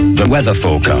The weather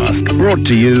forecast, brought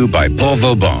to you by Port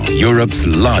Vauban, Europe's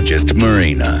largest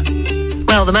marina.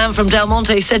 Well, the man from Del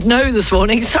Monte said no this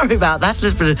morning. Sorry about that. A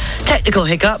little bit of technical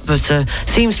hiccup, but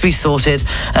seems to be sorted.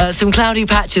 Some cloudy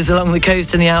patches along the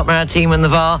coast in the Alpes-Maritimes and the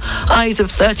Var. Highs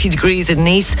of 30 degrees in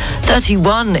Nice,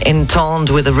 31 in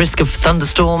Tende with a risk of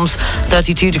thunderstorms,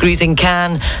 32 degrees in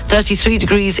Cannes, 33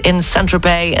 degrees in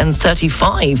Saint-Tropez, and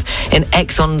 35 in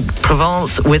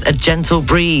Aix-en-Provence with a gentle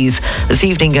breeze. This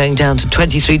evening going down to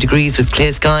 23 degrees with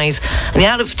clear skies. And the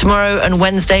outlook for tomorrow and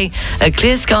Wednesday,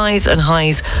 clear skies and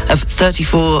highs of 34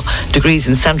 degrees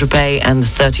in Saint-Tropez and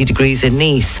 30 degrees in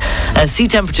Nice. Sea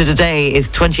temperature today is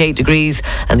 28 degrees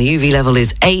and the UV level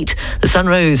is 8. The sun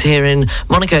rose here in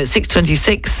Monaco at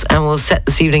 6:26 and will set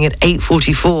this evening at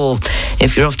 8:44.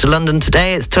 If you're off to London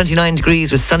today, it's 29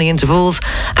 degrees with sunny intervals.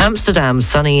 Amsterdam,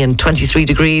 sunny and 23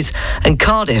 degrees. And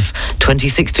Cardiff,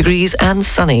 26 degrees and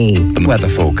sunny. The weather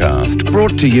forecast,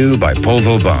 brought to you by Port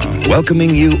Vauban,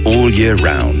 welcoming you all year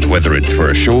round, whether it's for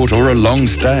a short or a long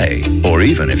stay, or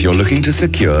even if you're looking to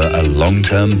secure a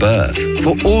long-term berth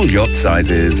for all yacht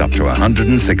sizes up to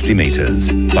 160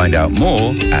 metres. Find out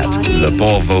more at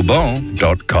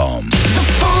leportvauban.com.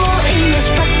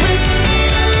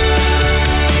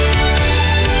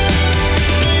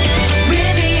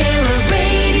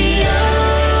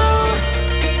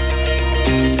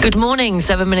 Good morning,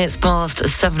 7 minutes past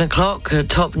 7 o'clock. A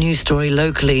top news story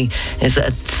locally is that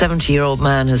a 70-year-old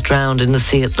man has drowned in the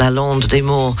sea at La Londe des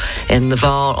Morts in the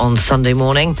Var on Sunday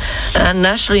morning. And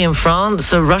nationally in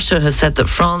France, Russia has said that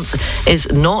France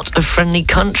is not a friendly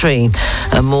country.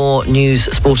 More news,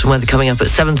 sport and weather coming up at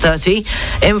 7:30.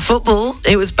 In football,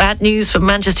 it was bad news for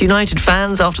Manchester United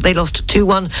fans after they lost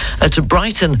 2-1 to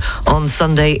Brighton on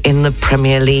Sunday in the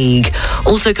Premier League.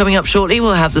 Also coming up shortly,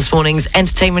 we'll have this morning's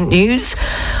entertainment news.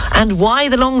 And why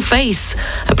the long face?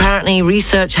 Apparently,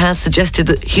 research has suggested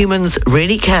that humans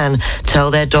really can tell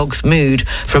their dog's mood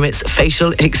from its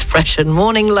facial expression.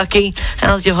 Morning, Lucky.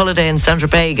 How's your holiday in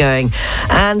Saint-Tropez going?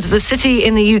 And the city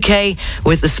in the UK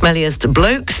with the smelliest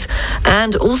blokes.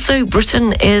 And also,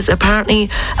 Britain is apparently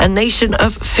a nation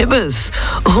of fibbers.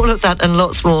 All of that and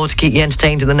lots more to keep you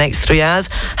entertained in the next 3 hours.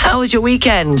 How was your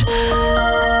weekend?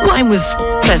 Mine was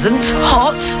pleasant,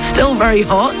 hot, still very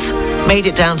hot. Made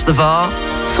it down to the Var.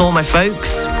 Saw my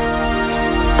folks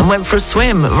and went for a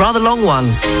swim, a rather long one.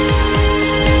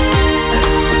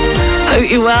 Hope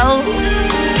you're well.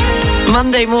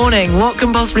 Monday morning, what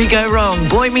can possibly go wrong?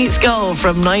 Boy Meets Girl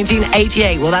from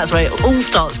 1988. Well, that's where it all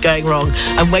starts going wrong.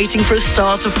 I'm waiting for a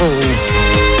star to fall.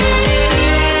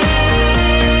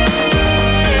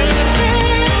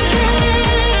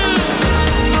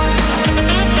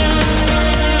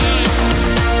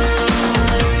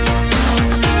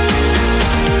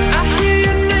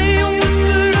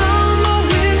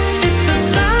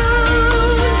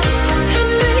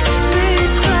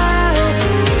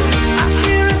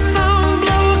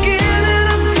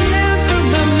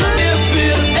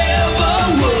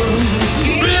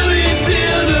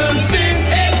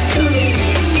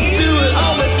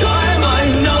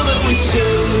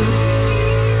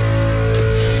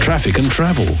 Traffic and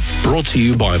travel, brought to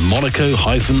you by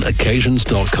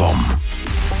Monaco-occasions.com.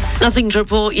 Nothing to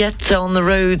report yet on the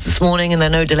roads this morning, and there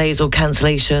are no delays or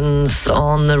cancellations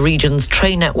on the region's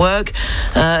train network.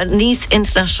 At Nice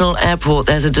International Airport,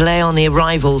 there's a delay on the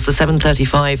arrivals. The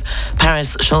 7:35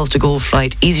 Paris-Charles de Gaulle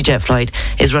flight, EasyJet flight,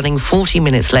 is running 40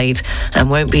 minutes late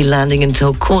and won't be landing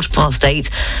until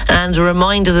 8:15. And a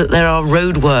reminder that there are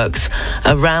roadworks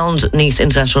around Nice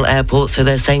International Airport, so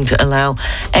they're saying to allow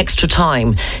extra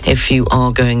time if you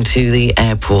are going to the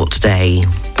airport today.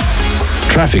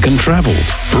 Traffic and travel,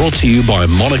 brought to you by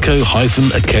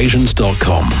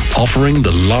Monaco-occasions.com, offering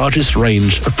the largest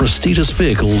range of prestigious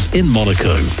vehicles in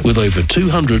Monaco, with over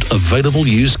 200 available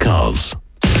used cars.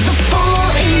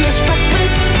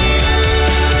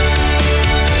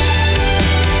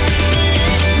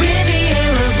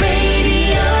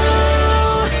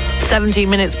 17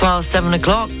 minutes past 7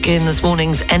 o'clock in this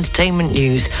morning's entertainment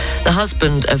news. The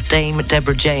husband of Dame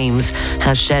Deborah James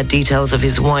has shared details of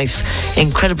his wife's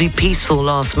incredibly peaceful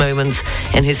last moments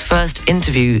in his first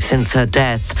interview since her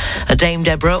death. Dame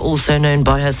Deborah, also known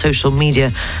by her social media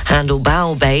handle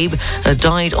Bowel Babe,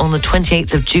 died on the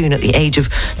 28th of June at the age of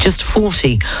just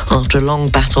 40 after a long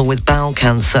battle with bowel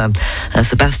cancer.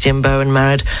 Sebastian Bowen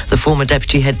married the former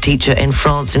deputy head teacher in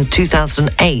France in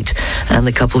 2008, and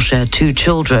the couple shared 2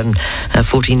 children.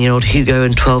 14-year-old Hugo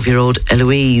and 12-year-old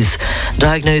Eloise.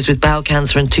 Diagnosed with bowel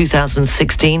cancer in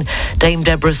 2016, Dame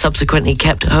Deborah subsequently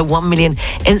kept her 1 million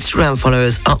Instagram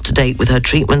followers up to date with her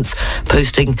treatments,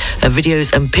 posting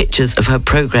videos and pictures of her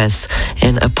progress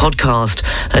in a podcast.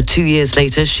 2 years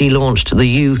later, she launched the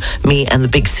You, Me and the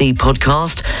Big C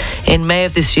podcast. In May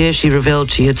of this year, she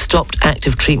revealed she had stopped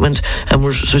active treatment and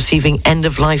was receiving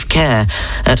end-of-life care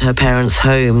at her parents'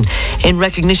 home. In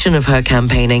recognition of her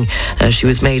campaigning, she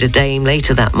was made a dame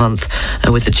later that month,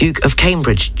 with the Duke of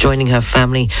Cambridge joining her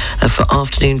family for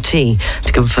afternoon tea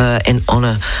to confer in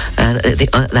honour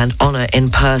and honour in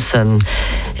person.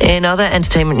 In other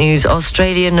entertainment news,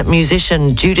 Australian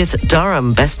musician Judith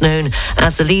Durham, best known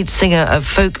as the lead singer of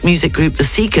folk music group The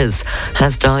Seekers,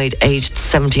 has died aged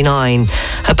 79.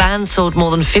 Her band sold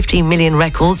more than 50 million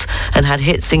records and had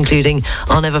hits including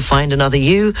I'll Never Find Another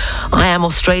You, I Am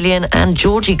Australian and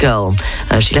Georgie Girl.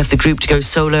 She left the group to go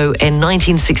solo in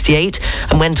 1968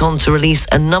 and went on to release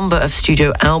a number of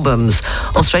studio albums.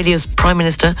 Australia's Prime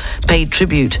Minister paid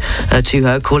tribute to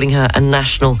her, calling her a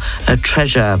national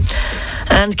treasure.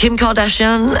 And Kim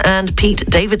Kardashian and Pete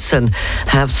Davidson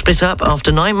have split up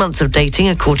after 9 months of dating,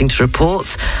 according to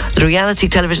reports. The reality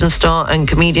television star and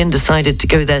comedian decided to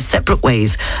go their separate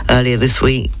ways earlier this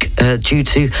week due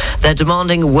to their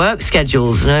demanding work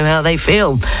schedules. Know how they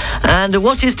feel. And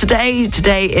what is today?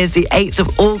 Today is the 8th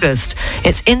of August.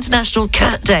 It's International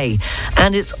Cat Day,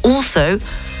 and it's also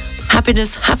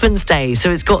Happiness Happens Day,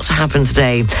 so it's got to happen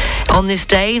today. On this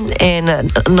day, in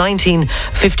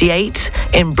 1958,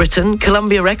 in Britain,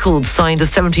 Columbia Records signed a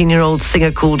 17-year-old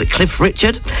singer called Cliff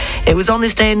Richard. It was on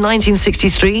this day in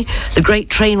 1963, the Great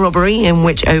Train Robbery, in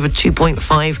which over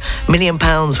 £2.5 million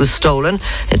was stolen.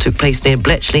 It took place near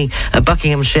Bletchley,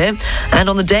 Buckinghamshire. And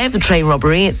on the day of the train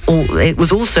robbery, it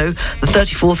was also the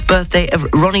 34th birthday of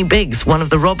Ronnie Biggs, one of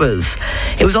the robbers.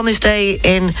 It was on this day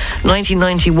in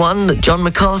 1991 that John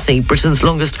McCarthy, Britain's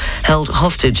longest held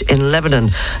hostage in Lebanon,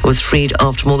 was freed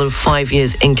after more than 5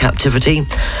 years in captivity.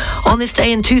 On this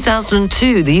day in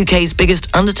 2002, the UK's biggest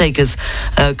undertakers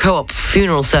co-op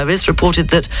funeral service reported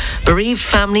that bereaved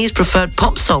families preferred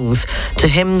pop songs to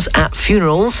hymns at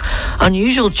funerals.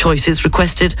 Unusual choices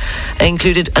requested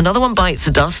included Another One Bites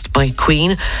the Dust by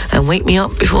Queen and Wake Me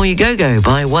Up Before You Go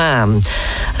by Wham.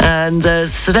 And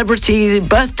celebrity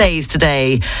birthdays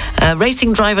today.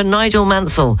 Racing driver Nigel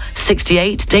Mansell,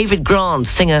 68. David Grant,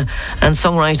 singer and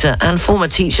songwriter and former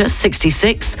teacher,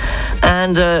 66.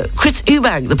 And Chris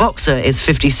Eubank, the boxer, is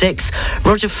 56.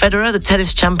 Roger Federer, the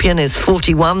tennis champion, is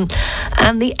 41.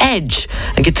 And The Edge,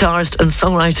 a guitarist and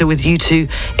songwriter with U2,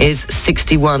 is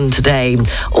 61 today.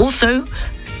 Also,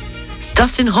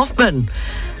 Dustin Hoffman.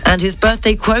 And his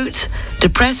birthday quote,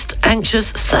 depressed, anxious,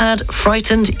 sad,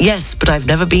 frightened, yes, but I've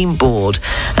never been bored.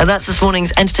 And that's this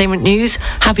morning's entertainment news.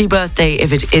 Happy birthday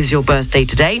if it is your birthday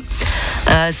today.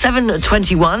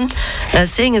 7:21.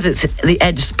 Seeing as it's The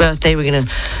Edge's birthday, we're going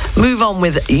to move on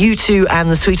with U2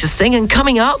 and The Sweetest Thing. And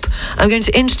coming up, I'm going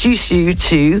to introduce you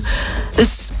to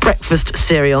this breakfast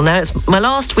cereal. Now, it's my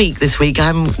last week this week.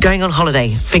 I'm going on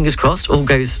holiday. Fingers crossed, all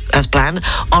goes as planned,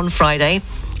 on Friday.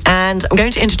 And I'm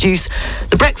going to introduce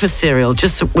the breakfast cereal.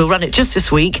 We'll run it just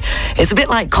this week. It's a bit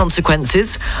like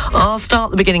Consequences. I'll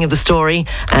start the beginning of the story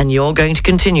and you're going to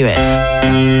continue it.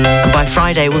 And by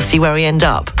Friday, we'll see where we end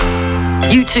up.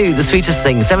 U2, The Sweetest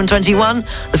Thing, 7:21,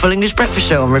 the Full English Breakfast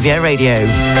Show on Riviera Radio.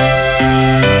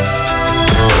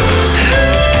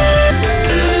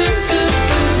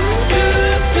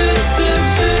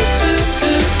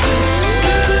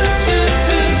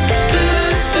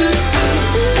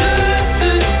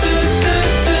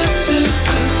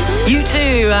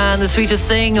 And The Sweetest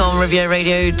Thing on Riviera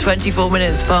Radio, 24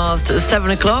 minutes past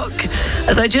 7 o'clock.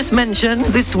 As I just mentioned,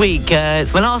 this week,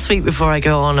 it's my last week before I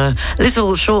go on a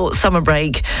little short summer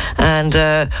break. And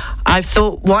I've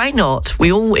thought, why not?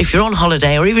 If you're on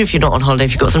holiday, or even if you're not on holiday,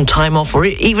 if you've got some time off, or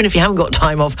even if you haven't got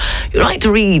time off, you like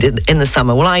to read in the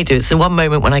summer. Well, I do. It's the one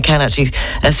moment when I can actually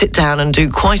sit down and do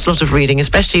quite a lot of reading,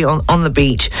 especially on the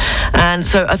beach. And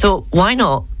so I thought, why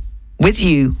not? With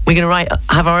you, we're going to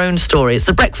have our own story. It's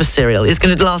the breakfast cereal. It's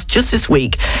going to last just this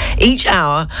week. Each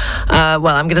hour, I'm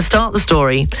going to start the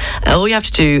story. All you have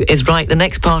to do is write the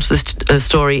next part of the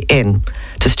story in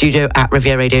to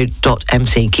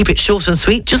studio@rivieradio.mc. Keep it short and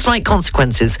sweet, just like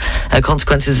Consequences.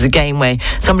 Consequences is a game where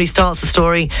somebody starts the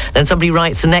story, then somebody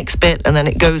writes the next bit, and then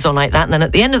it goes on like that. And then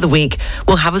at the end of the week,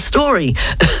 we'll have a story.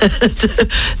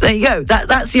 There you go.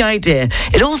 That's the idea.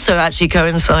 It also actually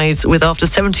coincides with, after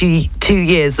 72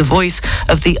 years, The Voice voice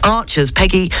of the Archers,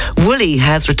 Peggy Woolley,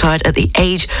 has retired at the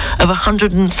age of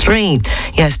 103.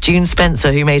 Yes, June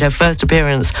Spencer, who made her first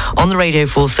appearance on the Radio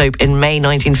 4 soap in May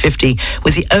 1950,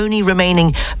 was the only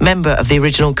remaining member of the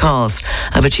original cast,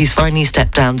 but she's finally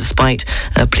stepped down despite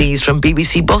pleas from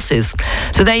BBC bosses.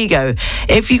 So there you go.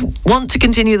 If you want to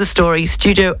continue the story,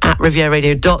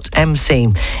 studio@rivieradio.mc.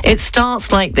 It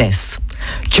starts like this.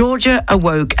 Georgia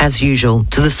awoke as usual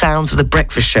to the sounds of the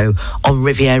breakfast show on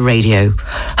Riviera Radio.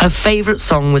 Her favourite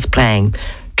song was playing,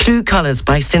 True Colours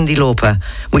by Cyndi Lauper,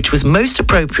 which was most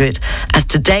appropriate as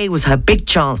today was her big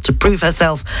chance to prove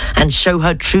herself and show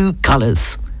her true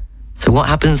colours. So what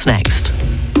happens next?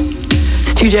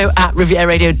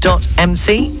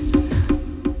 studio@rivieradio.mc.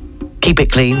 Keep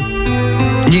it clean.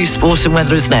 News, sport and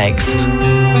weather is next.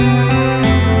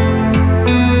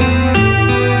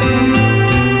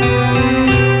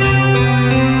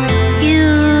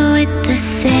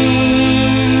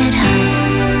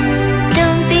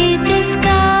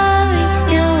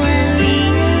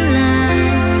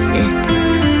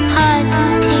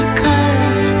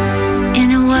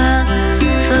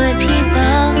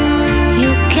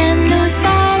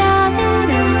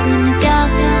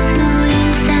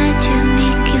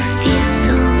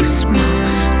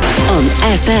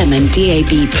 FM and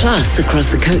DAB Plus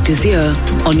across the Côte d'Azur,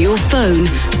 on your phone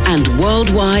and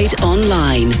worldwide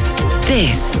online.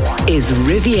 This is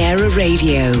Riviera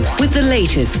Radio with the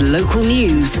latest local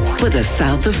news for the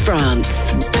south of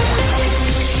France.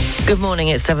 Good morning,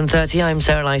 it's 7:30. I'm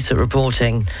Sarah Lysett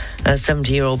reporting. A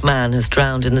 70-year-old man has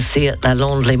drowned in the sea at La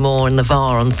Londe-les-Morts in the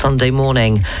Var on Sunday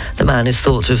morning. The man is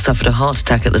thought to have suffered a heart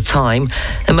attack at the time.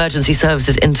 Emergency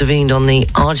services intervened on the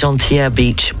Argentière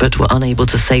beach but were unable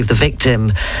to save the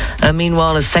victim.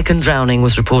 Meanwhile, a second drowning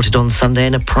was reported on Sunday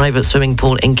in a private swimming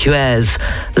pool in Cuers.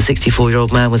 The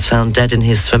 64-year-old man was found dead in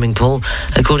his swimming pool.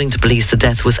 According to police, the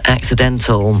death was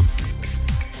accidental.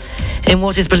 In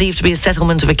what is believed to be a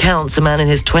settlement of accounts, a man in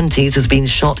his 20s has been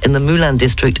shot in the Moulins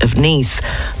district of Nice.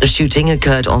 The shooting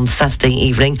occurred on Saturday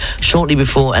evening, shortly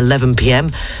before 11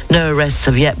 p.m. No arrests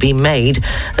have yet been made.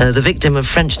 The victim of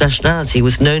French nationality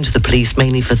was known to the police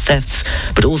mainly for thefts,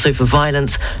 but also for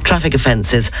violence, traffic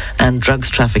offences and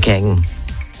drugs trafficking.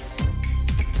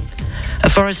 A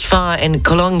forest fire in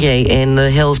Cologny in the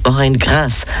hills behind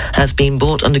Grasse has been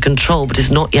brought under control but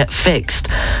is not yet fixed.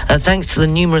 Thanks to the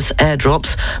numerous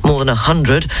airdrops, more than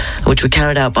 100, which were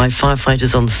carried out by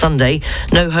firefighters on Sunday,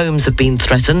 no homes have been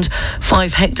threatened.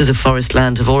 5 hectares of forest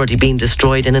land have already been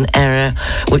destroyed in an area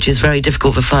which is very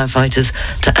difficult for firefighters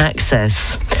to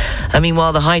access.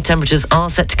 Meanwhile, the high temperatures are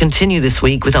set to continue this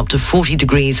week with up to 40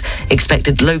 degrees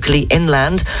expected locally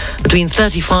inland. Between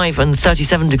 35 and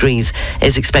 37 degrees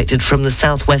is expected from the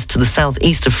southwest to the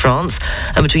southeast of France,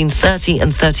 and between 30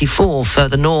 and 34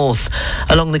 further north.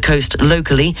 Along the coast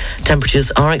locally,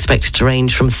 temperatures are expected to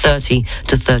range from 30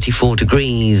 to 34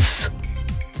 degrees.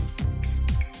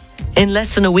 In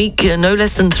less than a week, no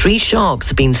less than 3 sharks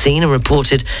have been seen and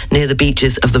reported near the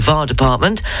beaches of the Var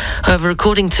department. However,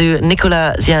 according to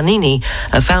Nicolas Zianini,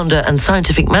 a founder and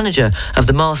scientific manager of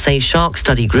the Marseille Shark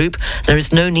Study Group, there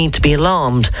is no need to be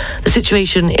alarmed. The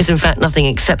situation is in fact nothing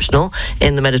exceptional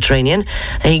in the Mediterranean.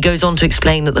 And he goes on to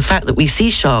explain that the fact that we see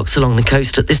sharks along the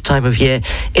coast at this time of year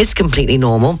is completely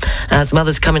normal, as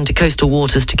mothers come into coastal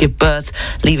waters to give birth,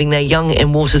 leaving their young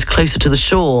in waters closer to the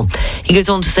shore. He goes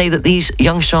on to say that these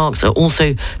young sharks are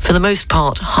also, for the most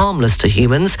part, harmless to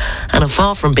humans and are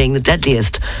far from being the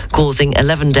deadliest, causing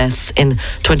 11 deaths in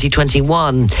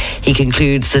 2021. He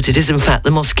concludes that it is in fact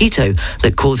the mosquito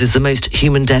that causes the most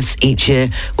human deaths each year,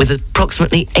 with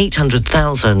approximately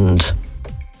 800,000.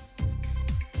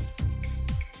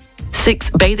 6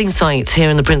 bathing sites here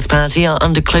in the Principality are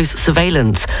under close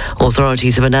surveillance.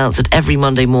 Authorities have announced that every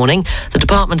Monday morning, the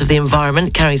Department of the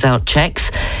Environment carries out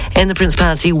checks. In the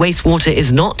Principality, wastewater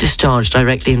is not discharged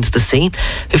directly into the sea.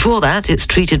 Before that, it's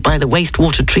treated by the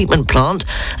wastewater treatment plant,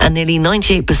 and nearly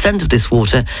 98% of this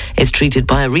water is treated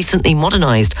by a recently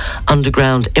modernised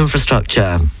underground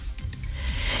infrastructure.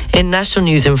 In national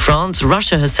news in France,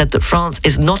 Russia has said that France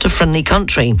is not a friendly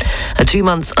country. 2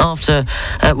 months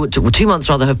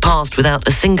have passed without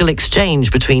a single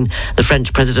exchange between the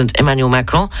French President Emmanuel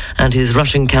Macron and his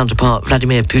Russian counterpart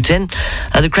Vladimir Putin.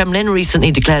 The Kremlin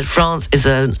recently declared France is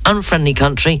an unfriendly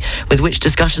country with which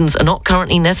discussions are not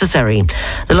currently necessary.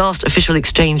 The last official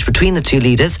exchange between the two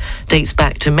leaders dates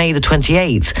back to May the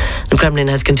 28th. The Kremlin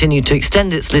has continued to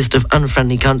extend its list of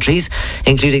unfriendly countries,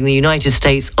 including the United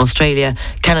States, Australia,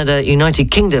 Canada,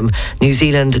 United Kingdom, New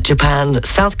Zealand, Japan,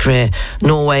 South Korea,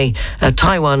 Norway,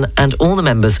 Taiwan and all the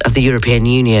members of the European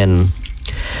Union.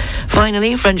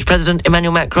 Finally, French President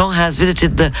Emmanuel Macron has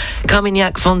visited the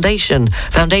Carmignac Foundation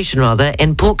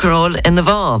in Port-Carol in the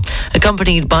Var.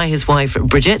 Accompanied by his wife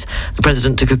Brigitte, the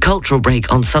President took a cultural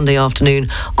break on Sunday afternoon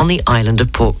on the island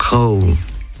of Port-Carol.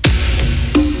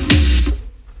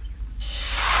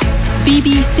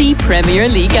 BBC Premier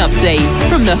League update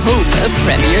from the home of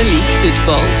Premier League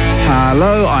football.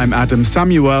 Hello, I'm Adam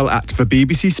Samuel at the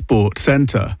BBC Sports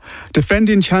Centre.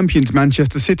 Defending champions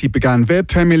Manchester City began their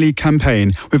Premier League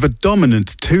campaign with a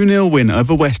dominant 2-0 win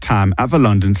over West Ham at the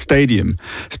London Stadium.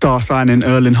 Star signing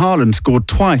Erling Haaland scored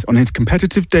twice on his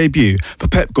competitive debut for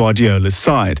Pep Guardiola's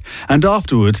side. And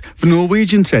afterwards, the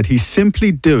Norwegian said he's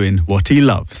simply doing what he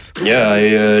loves. Yeah,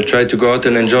 I try to go out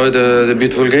and enjoy the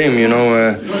beautiful game, you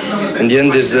know. In the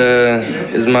end is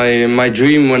my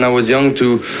dream when I was young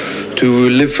to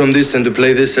live from this and to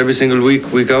play this every single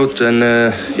week out, and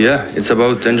it's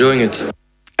about enjoying it.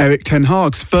 Erik ten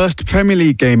Hag's first Premier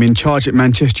League game in charge at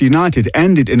Manchester United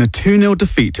ended in a 2-0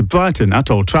 defeat to Brighton at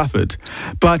Old Trafford.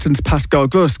 Brighton's Pascal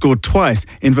Gross scored twice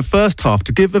in the first half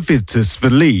to give the visitors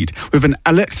the lead, with an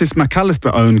Alexis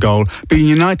McAllister own goal being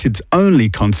United's only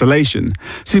consolation.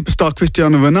 Superstar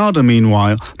Cristiano Ronaldo,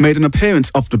 meanwhile, made an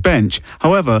appearance off the bench.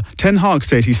 However, ten Hag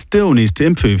says he still needs to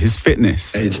improve his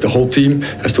fitness. It's the whole team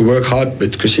has to work hard,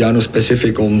 but Cristiano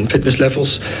specific on fitness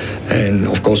levels, and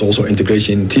of course also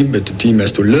integration in the team, but the team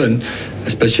has to learn,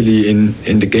 especially in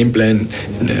the game plan,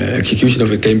 in the execution of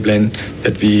the game plan,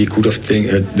 that we could have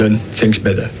done things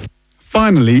better.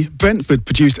 Finally, Brentford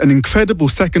produced an incredible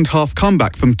second-half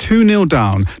comeback from 2-0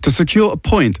 down to secure a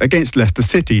point against Leicester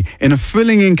City in a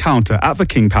thrilling encounter at the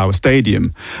King Power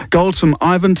Stadium. Goals from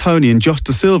Ivan Toney and Josh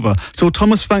Da Silva saw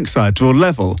Thomas Frank's side draw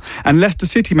level, and Leicester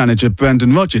City manager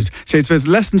Brendan Rodgers says there's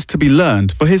lessons to be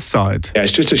learned for his side. Yeah,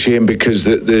 it's just a shame because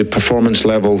the performance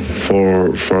level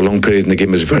for a long period in the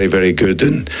game was very, very good,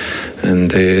 and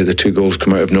the two goals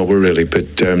come out of nowhere really.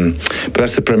 But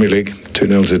that's the Premier League.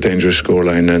 2-0 is a dangerous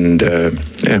scoreline, and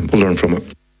we'll learn from it.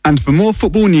 And for more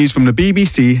football news from the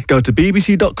BBC, go to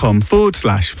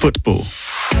bbc.com/football.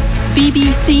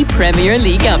 BBC Premier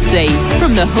League update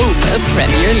from the home of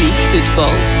Premier League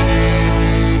football.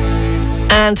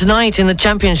 And tonight in the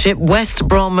Championship, West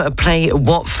Brom play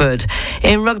Watford.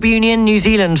 In Rugby Union, New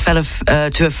Zealand fell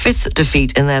to a fifth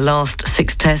defeat in their last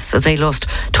 6 tests. They lost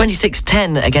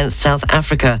 26-10 against South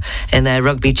Africa in their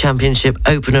Rugby Championship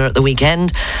opener at the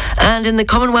weekend. And in the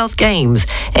Commonwealth Games,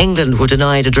 England were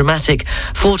denied a dramatic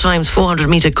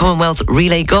 4x400-metre Commonwealth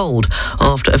relay gold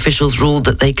after officials ruled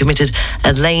that they committed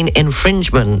a lane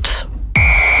infringement.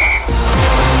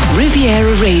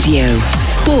 Riviera Radio,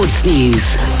 sports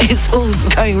news. It's all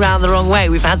going round the wrong way.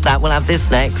 We've had that. We'll have this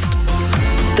next.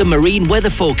 The marine weather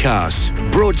forecast,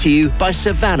 brought to you by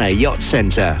Savannah Yacht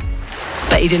Centre.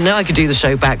 Bet you didn't know I could do the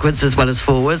show backwards as well as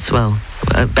forwards. Well,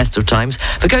 best of times.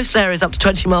 The coastal areas up to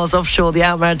 20 miles offshore, the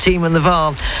Outer Maritime and the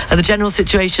VAR. And the general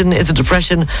situation is a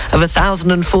depression of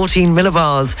 1,014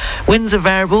 millibars. Winds are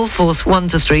variable, force 1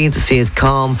 to 3. The sea is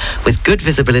calm with good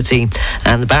visibility.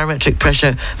 And the barometric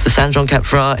pressure for San Juan Cap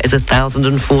Ferrat is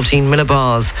 1,014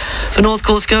 millibars. For North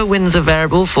Corsica, winds are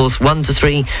variable, force 1 to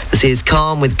 3. The sea is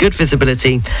calm with good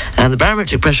visibility. And the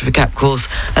barometric pressure for Cap Corse,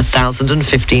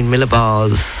 1,015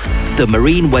 millibars. The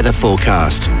marine weather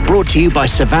forecast, brought to you by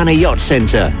Savannah Yacht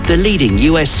Centre, the leading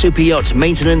US super yacht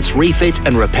maintenance, refit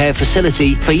and repair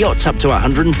facility for yachts up to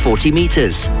 140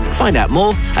 metres. Find out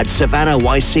more at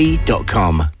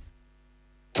savannahYC.com.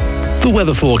 The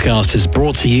weather forecast is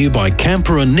brought to you by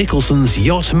Camper & Nicholson's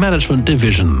Yacht Management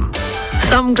Division.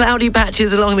 Some cloudy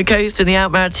patches along the coast in the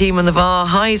Outer Maritime and the VAR.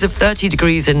 Highs of 30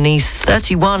 degrees in Nice,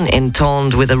 31 in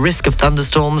Tende with a risk of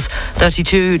thunderstorms,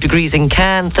 32 degrees in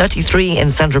Cannes, 33 in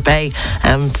Saint-Tropez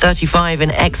and 35 in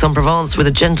Aix-en-Provence with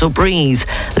a gentle breeze.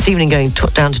 This evening going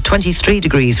down to 23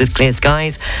 degrees with clear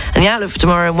skies. And the outlook for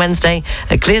tomorrow and Wednesday,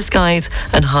 clear skies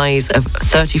and highs of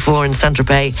 34 in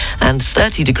Saint-Tropez and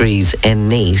 30 degrees in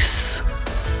Nice.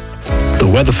 The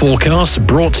weather forecast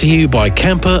brought to you by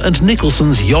Camper &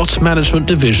 Nicholson's Yacht Management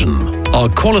Division. Our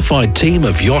qualified team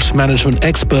of yacht management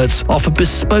experts offer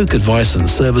bespoke advice and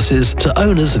services to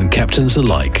owners and captains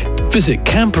alike. Visit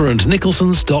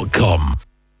camperandnicholsons.com.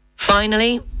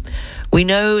 Finally, we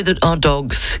know that our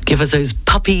dogs give us those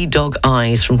puppy dog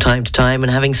eyes from time to time,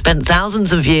 and having spent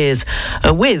thousands of years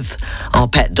with our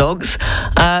pet dogs,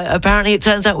 apparently it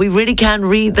turns out we really can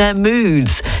read their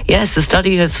moods. Yes, the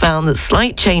study has found that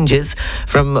slight changes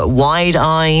from wide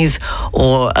eyes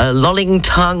or a lolling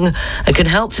tongue can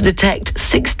help to detect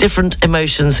 6 different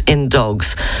emotions in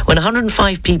dogs. When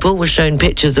 105 people were shown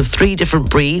pictures of 3 different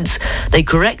breeds, they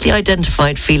correctly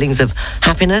identified feelings of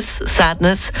happiness,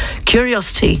 sadness,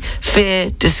 curiosity, fear,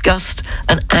 disgust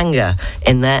and anger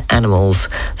in their animals.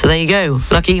 So there you go.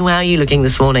 Lucky, how are you looking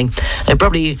this morning?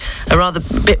 Probably a rather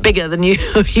bit bigger than you.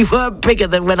 You were bigger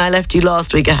than when I left you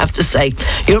last week, I have to say.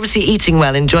 You're obviously eating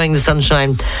well, enjoying the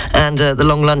sunshine and the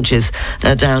long lunches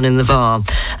down in the VAR.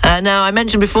 Now, I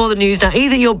mentioned before the news, now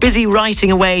either you're busy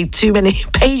writing away too many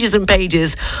pages and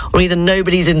pages, or either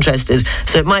nobody's interested,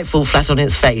 so it might fall flat on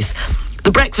its face.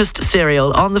 The breakfast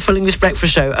cereal on the Full English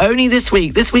Breakfast Show, only this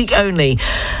week only.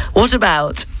 What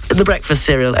about the breakfast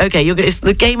cereal? Okay, it's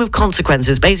the game of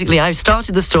consequences. Basically, I've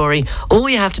started the story. All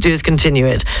you have to do is continue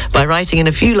it by writing in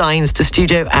a few lines to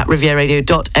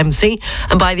studio@rivieradio.mc.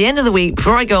 And by the end of the week,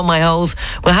 before I go on my holes,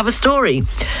 we'll have a story.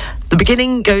 The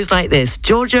beginning goes like this.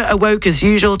 Georgia awoke as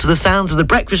usual to the sounds of the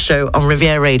breakfast show on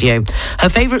Riviera Radio. Her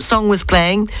favourite song was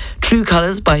playing, True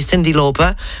Colours by Cyndi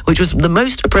Lauper, which was the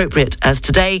most appropriate as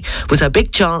today was her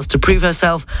big chance to prove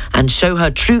herself and show her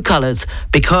true colours,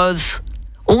 because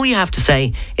all you have to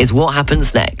say is what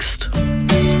happens next.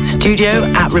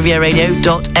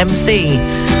 Studio@rivieradio.mc.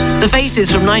 The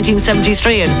Faces from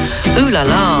 1973 and Ooh La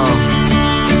La.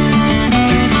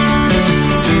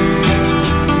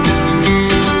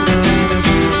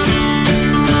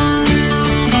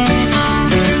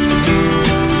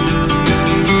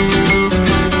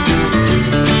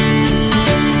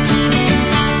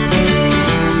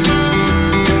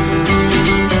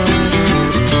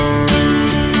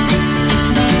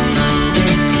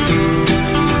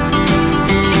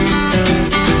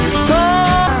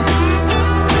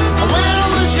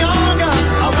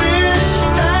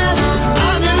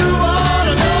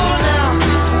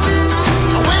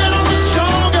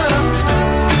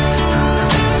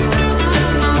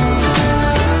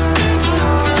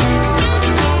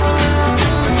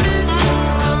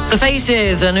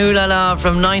 Faces and Ooh La La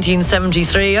from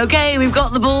 1973. Okay, we've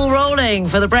got the ball rolling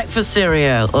for the breakfast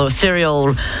cereal.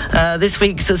 This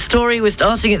week's story, we're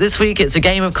starting it this week. It's a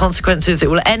game of consequences. It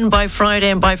will end by Friday,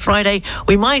 and by Friday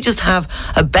we might just have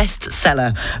a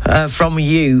bestseller from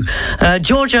you.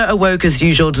 Georgia awoke as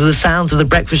usual to the sounds of the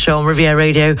breakfast show on Riviera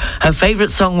Radio. Her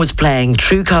favourite song was playing,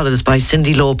 True Colours by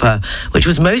Cyndi Lauper, which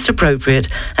was most appropriate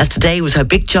as today was her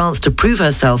big chance to prove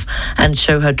herself and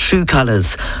show her true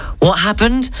colours. What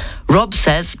happened? Rob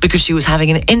says because she was having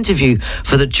an interview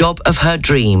for the job of her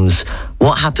dreams.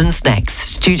 What happens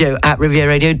next?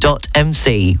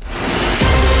 Studio@rivieradio.mc.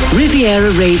 Riviera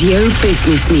Radio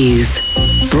Business News.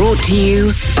 Brought to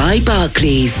you by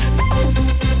Barclays.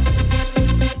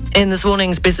 In this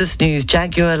morning's business news,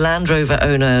 Jaguar Land Rover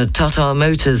owner Tata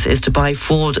Motors is to buy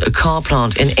Ford car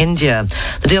plant in India.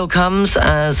 The deal comes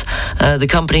as the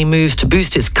company moves to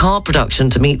boost its car production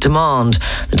to meet demand.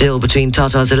 The deal between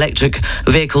Tata's electric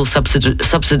vehicle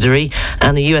subsidiary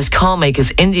and the US car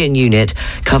maker's Indian unit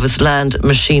covers land,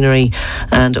 machinery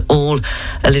and all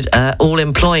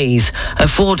employees.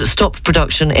 Ford stopped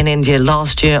production in India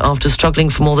last year after struggling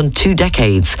for more than 2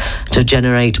 decades to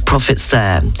generate profits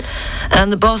there.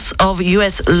 And the boss of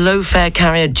US low-fare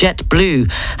carrier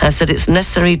JetBlue has said it's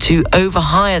necessary to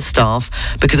overhire staff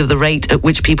because of the rate at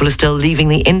which people are still leaving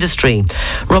the industry.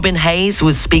 Robin Hayes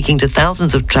was speaking to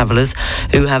thousands of travellers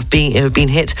who have been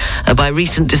hit by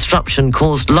recent disruption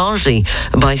caused largely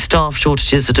by staff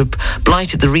shortages that have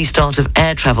blighted the restart of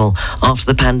air travel after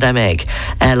the pandemic.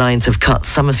 Airlines have cut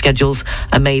summer schedules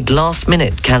and made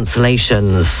last-minute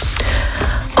cancellations.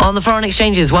 On the foreign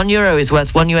exchanges, €1 is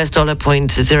worth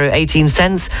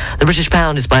 $1.018. The British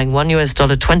pound is buying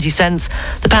 $1.20.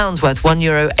 The pound's worth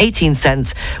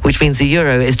 €1.18, which means the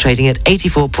euro is trading at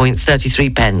 84.33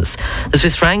 pence. The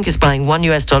Swiss franc is buying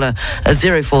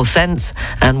 $1.04 cents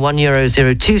and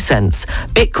 €1.02 cents.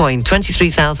 Bitcoin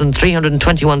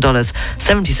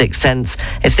 $23,321.76.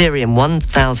 Ethereum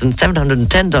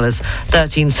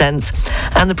 $1,710.13,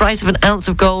 and the price of an ounce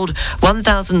of gold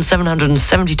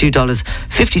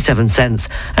 $1,772.57,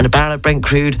 and a barrel of Brent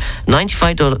crude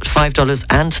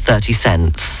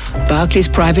 $95.30. Barclays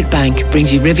Private Bank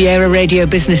brings you Riviera Radio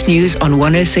Business News on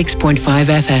 106.5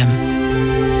 FM.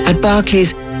 At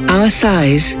Barclays, our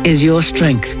size is your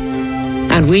strength,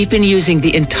 and we've been using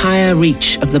the entire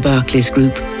reach of the Barclays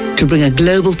Group to bring a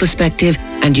global perspective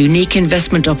and unique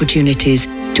investment opportunities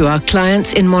to our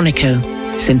clients in Monaco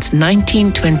since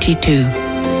 1922.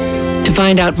 To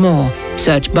find out more,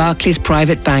 search Barclays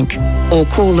Private Bank or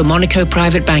call the Monaco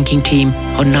Private Banking Team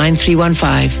on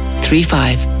 9315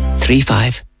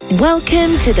 3535.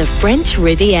 Welcome to the French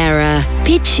Riviera.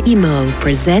 Pitch Imo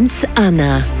presents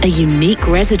Anna, a unique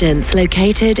residence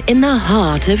located in the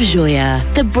heart of Joya,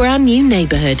 the brand new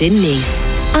neighborhood in Nice.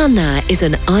 Anna is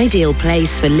an ideal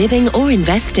place for living or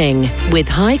investing, with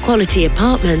high-quality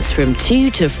apartments from 2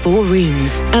 to 4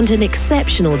 rooms and an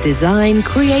exceptional design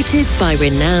created by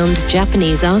renowned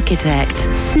Japanese architect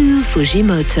Sue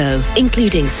Fujimoto,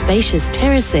 including spacious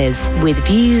terraces with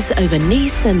views over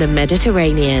Nice and the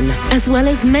Mediterranean, as well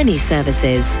as many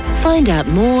services. Find out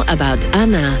more about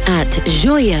Anna at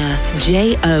Joya,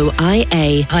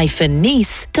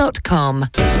 joia-nice.com.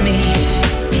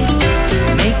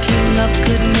 Making up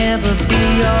could never be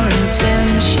your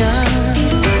intention.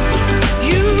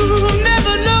 You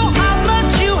never know how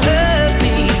much you hurt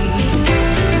me.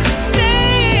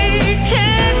 Stay,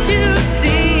 can't you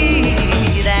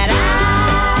see that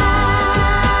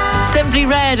Simply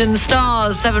Red and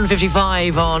Stars,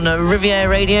 7:55 on Riviera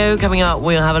Radio. Coming up,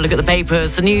 we'll have a look at the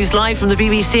papers, the news live from the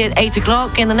BBC at 8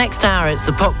 o'clock. In the next hour, it's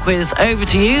a pop quiz over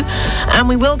to you. And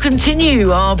we will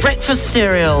continue our breakfast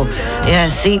cereal.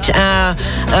 Yes, each hour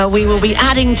we will be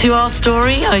adding to our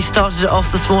story. I started it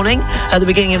off this morning at the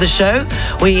beginning of the show.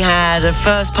 We had a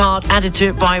first part added to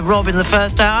it by Rob in the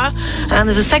first hour. And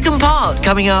there's a second part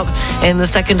coming up in the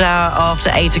second hour after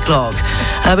 8 o'clock.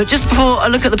 But just before I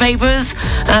look at the papers,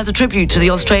 as a tribute to the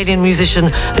Australian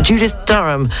musician Judith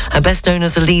Durham, best known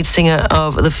as the lead singer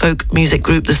of the folk music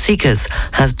group The Seekers,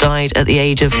 has died at the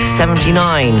age of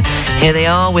 79. Here they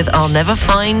are with I'll Never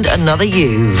Find Another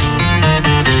You.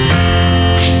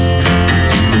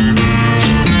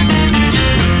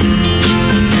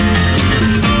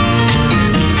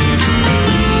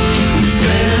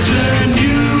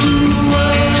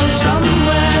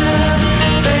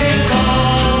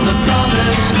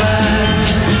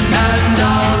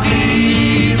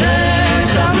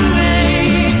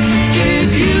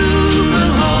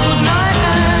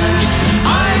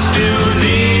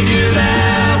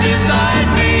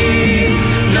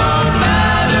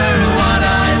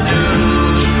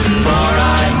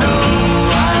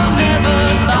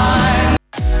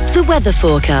 Weather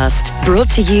forecast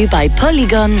brought to you by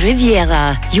Polygon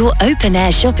Riviera, your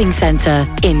open-air shopping centre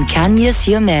in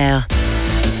Cagnes-sur-Mer.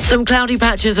 Some cloudy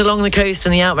patches along the coast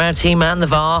in the Alpes-Maritimes and the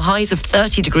Var. Highs of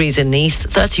 30 degrees in Nice,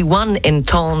 31 in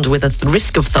Tende with a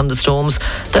risk of thunderstorms,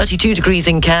 32 degrees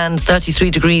in Cannes,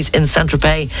 33 degrees in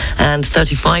Saint-Tropez, and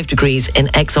 35 degrees in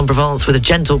Aix-en-Provence with a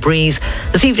gentle breeze.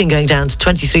 This evening going down to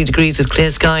 23 degrees with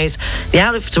clear skies. The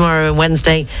outlook for tomorrow and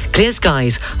Wednesday, clear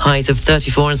skies, highs of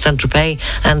 34 in Saint-Tropez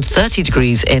and 30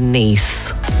 degrees in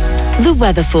Nice. The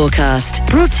weather forecast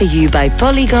brought to you by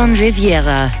Polygon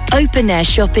Riviera, open-air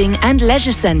shopping and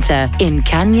leisure centre in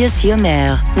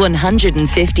Cagnes-sur-Mer.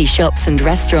 150 shops and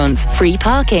restaurants, free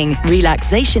parking,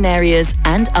 relaxation areas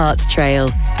and art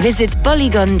trail. Visit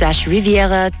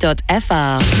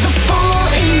polygon-riviera.fr.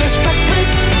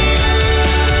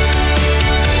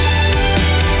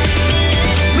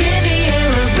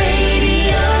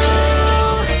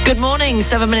 Good morning,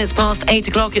 7 minutes past 8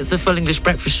 o'clock. It's the Full English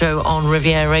Breakfast Show on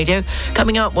Riviera Radio.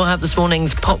 Coming up, we'll have this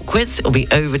morning's pop quiz. It'll be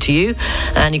over to you.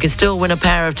 And you can still win a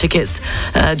pair of tickets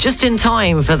just in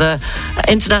time for the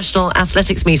International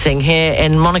Athletics meeting here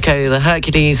in Monaco, the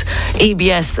Hercules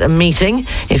EBS meeting.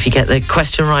 If you get the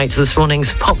question right to this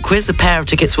morning's pop quiz, a pair of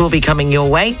tickets will be coming your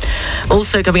way.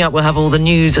 Also coming up, we'll have all the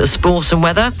news, sports and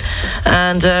weather.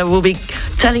 And we'll be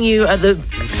telling you the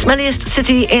smelliest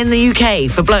city in the UK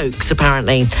for blokes,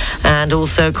 apparently. And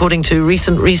also, according to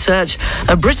recent research,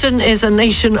 Britain is a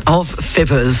nation of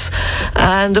fibbers.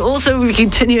 And also, we're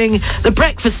continuing the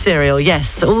breakfast cereal.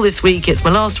 Yes, all this week. It's my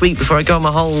last week before I go on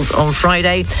my holes on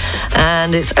Friday.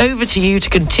 And it's over to you to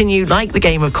continue, like the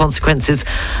game of consequences,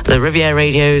 the Riviera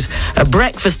Radio's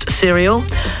breakfast cereal.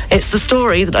 It's the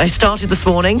story that I started this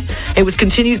morning. It was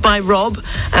continued by Rob,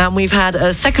 and we've had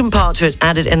a second part to it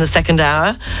added in the second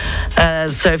hour.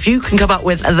 So if you can come up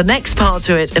with the next part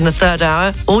to it in the third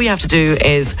hour, all you have to do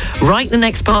is write the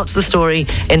next part to the story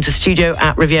into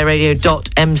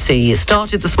studio@rivieradio.mc. It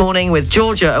started this morning with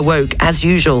Georgia awoke, as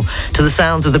usual, to the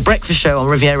sounds of the breakfast show on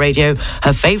Riviera Radio.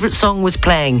 Her favourite song was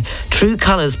playing, True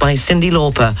Colours by Cyndi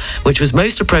Lauper, which was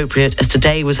most appropriate as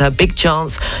today was her big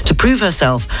chance to prove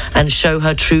herself and show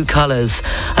her true colours,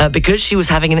 because she was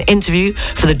having an interview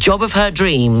for the job of her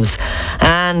dreams.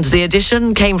 And the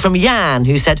addition came from Jan,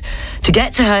 who said to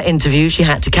get to her interview she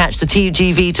had to catch the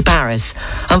TGV to Paris.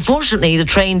 Unfortunately, the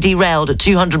train derailed at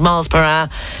 200 miles per hour.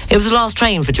 It was the last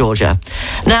train for Georgia.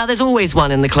 Now, there's always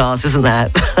one in the class, isn't there?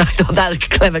 I thought that was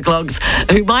clever, Clogs,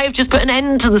 who might have just put an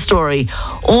end to the story.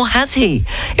 Or has he?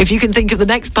 If you can think of the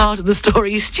next part of the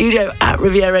story,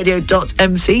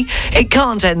 studio@rivieradio.mc. It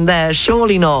can't end there,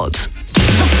 surely not.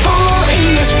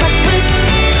 English breakfast.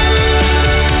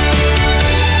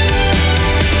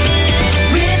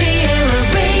 Riviera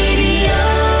Radio.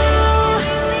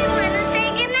 We want to say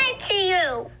goodnight to you.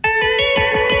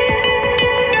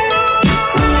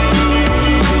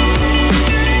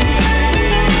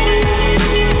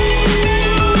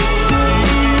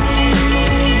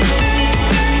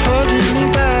 Holding me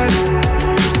back,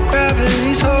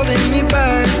 gravity's holding me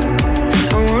back.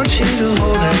 I want you to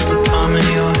hold out the palm of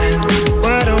your hand.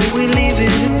 Why don't we leave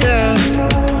it at that?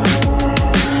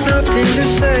 Nothing to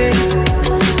say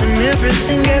when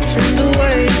everything gets in the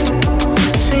way.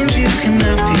 Seems you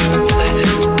cannot be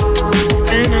replaced,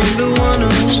 and I'm the one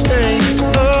who'll stay.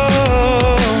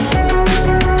 Oh,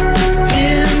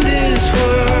 in this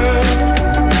world,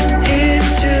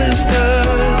 it's just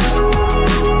us.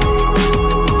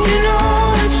 You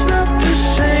know it's not the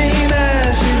same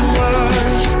as it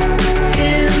was.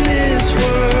 In this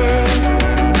world,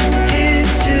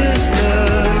 it's just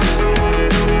us.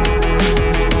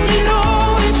 You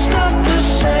know it's not the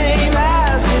same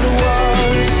as it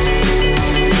was.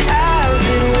 As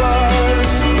it was.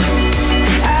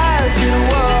 As it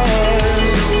was.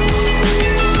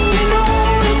 You know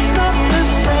it's not the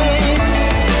same.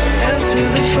 Answer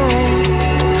the phone.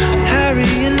 Harry,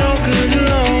 you're no good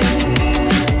alone.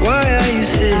 Why are you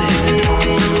sitting at home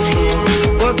on the floor?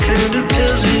 What kind of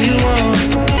pills are you on?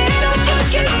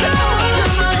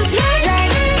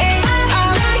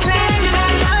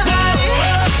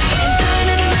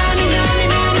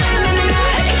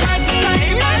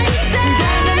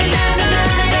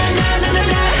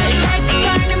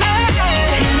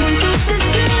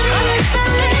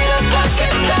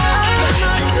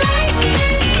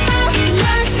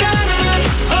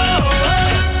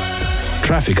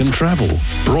 Traffic and travel,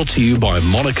 brought to you by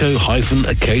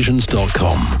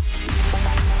Monaco-occasions.com.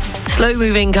 Slow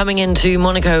moving coming into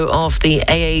Monaco off the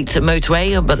A8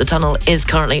 motorway, but the tunnel is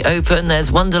currently open. There's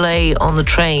one delay on the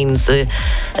trains. The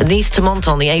Nice to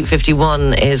Menton, the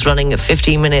 8:51, is running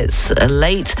 15 minutes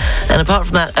late. And apart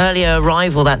from that earlier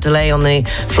arrival, that delay on the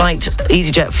flight,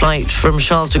 EasyJet flight from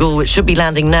Charles de Gaulle, which should be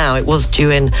landing now. It was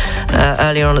due in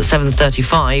earlier on at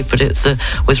 7:35, but it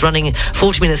was running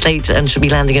 40 minutes late and should be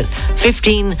landing at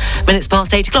 15 minutes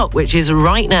past 8 o'clock, which is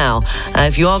right now.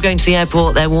 If you are going to the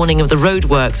airport, they're warning of the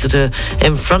roadworks that are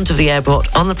in front of the airport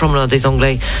on the Promenade des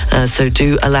Anglais, so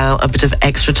do allow a bit of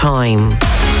extra time.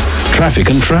 Traffic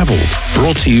and travel,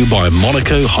 brought to you by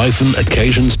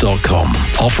Monaco-occasions.com,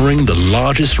 offering the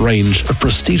largest range of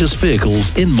prestigious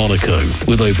vehicles in Monaco,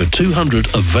 with over 200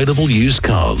 available used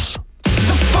cars.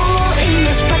 Full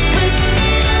English breakfast.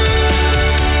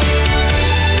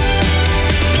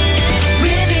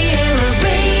 Riviera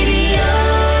Radio.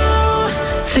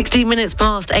 16 minutes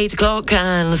past 8 o'clock,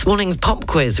 and this morning's pop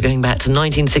quiz, we're going back to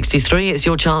 1963. It's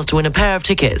your chance to win a pair of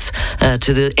tickets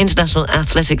to the International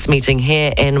Athletics meeting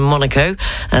here in Monaco,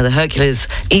 the Hercules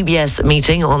EBS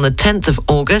meeting on the 10th of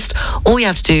August. All you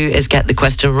have to do is get the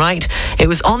question right. It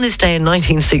was on this day in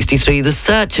 1963 the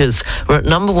Searchers were at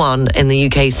number 1 in the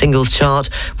UK singles chart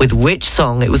with which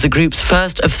song? It was the group's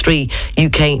first of 3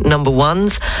 UK number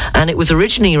 1s, and it was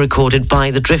originally recorded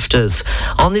by the Drifters.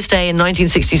 On this day in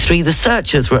 1963 the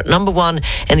Searchers were at number 1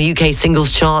 in the UK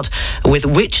singles chart with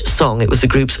which song? It was the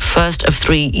group's first of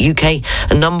 3 UK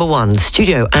number 1s.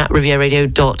 Studio at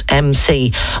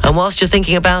rivieradio.mc. And whilst you're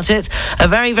thinking about it, a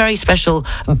very, very special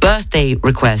birthday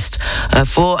request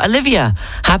for Olivia.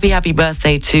 Happy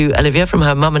birthday to Olivia from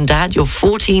her mum and dad. You're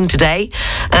 14 today,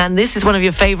 and this is one of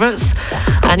your favourites.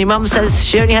 And your mum says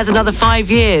she only has another 5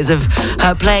 years of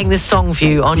her playing this song for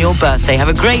you on your birthday. Have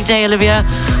a great day, Olivia.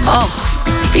 Oh,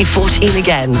 be 14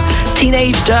 again.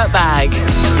 Teenage Dirtbag.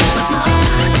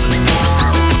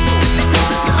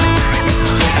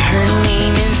 Her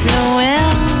name is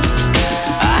Noelle.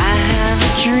 I have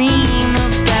a dream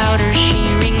about her. She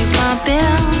rings my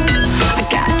bell. I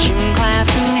got gym class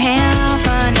in half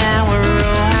an hour.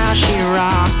 Oh, how she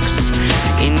rocks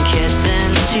in kids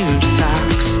and tube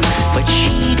socks. But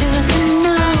she doesn't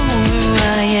know who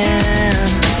I am,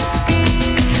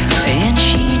 and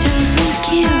she doesn't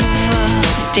give a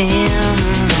damn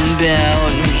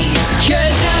about me.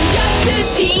 'Cause I'm just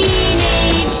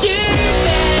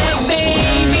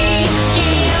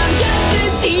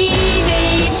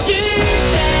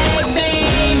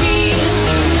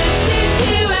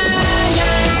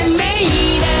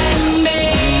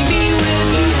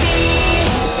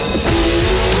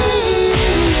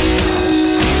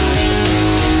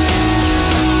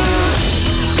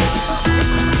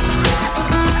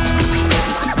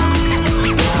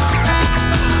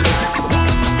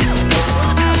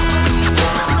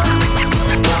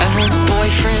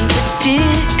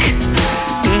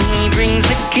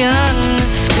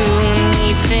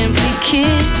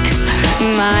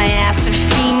my ass if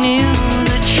he knew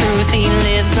the truth. He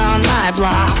lives on my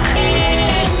block.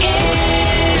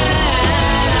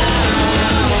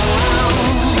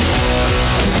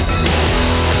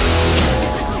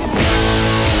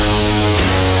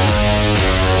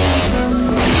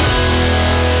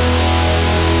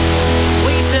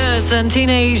 And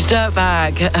Teenage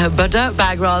Dirtbag, but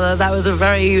Dirtbag rather, that was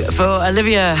for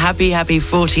Olivia, happy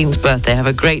 14th birthday. Have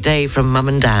a great day from Mum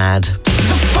and Dad.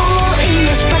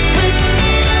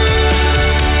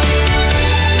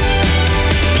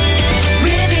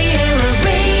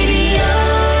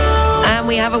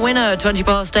 We have a winner,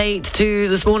 8:20 to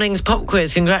this morning's pop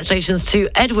quiz. Congratulations to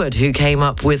Edward, who came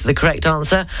up with the correct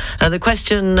answer. The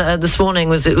question this morning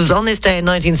was, it was on this day in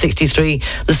 1963,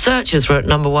 the Searchers were at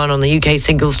number 1 on the UK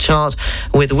singles chart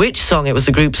with which song? It was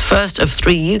the group's first of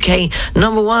 3 UK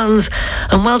number 1s.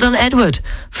 And well done, Edward.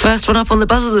 First one up on the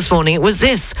buzzer this morning, it was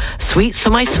this, Sweets for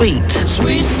My Sweet.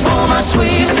 Sweets for my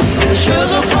sweet,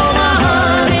 sugar for my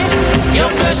honey. Your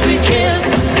first sweet kiss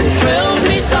thrills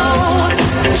me so.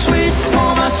 Sweets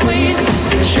for my sweet,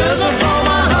 sugar for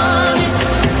my honey.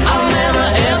 I'll never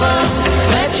ever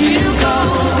let you go.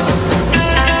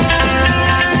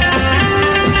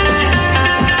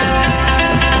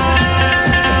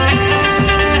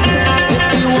 If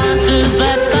you want to,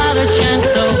 let's start a chance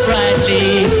so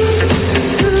brightly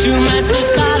to match the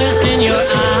stardust in your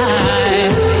eye.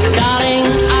 Darling, I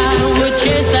would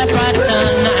chase that bright star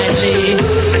nightly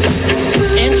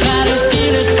and try to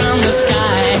steal it from the sky.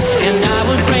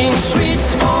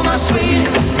 Sweets for my sweet,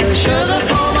 sugar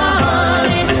for my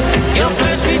honey. Your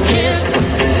first sweet kiss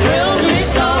thrilled me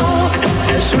so.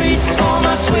 Sweets for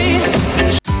my sweet.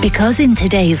 Because in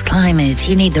today's climate,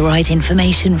 you need the right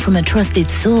information from a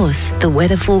trusted source. The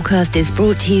weather forecast is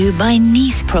brought to you by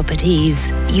Nice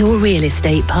Properties, your real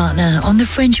estate partner on the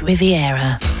French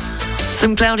Riviera.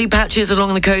 Some cloudy patches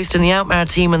along the coast in the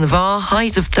Alpes-Maritimes and the Var.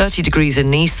 Highs of 30 degrees in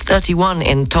Nice, 31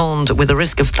 in Tende with a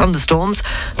risk of thunderstorms,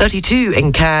 32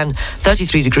 in Cannes,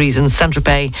 33 degrees in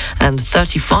Saint-Tropez and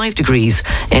 35 degrees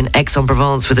in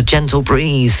Aix-en-Provence with a gentle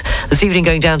breeze. This evening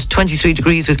going down to 23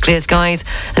 degrees with clear skies.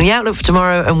 And the outlook for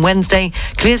tomorrow and Wednesday,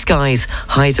 clear skies,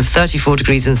 highs of 34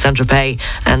 degrees in Saint-Tropez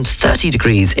and 30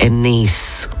 degrees in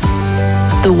Nice.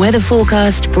 The weather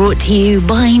forecast brought to you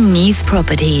by Nice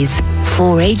Properties.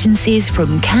 4 agencies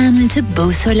from Cannes to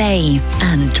Beausoleil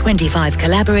and 25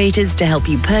 collaborators to help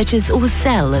you purchase or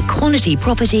sell a quality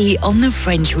property on the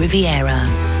French Riviera.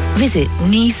 Visit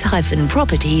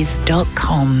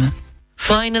nice-properties.com.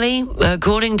 Finally,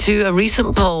 according to a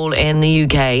recent poll in the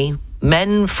UK,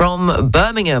 men from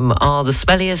Birmingham are the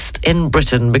smelliest in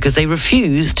Britain because they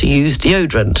refuse to use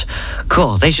deodorant.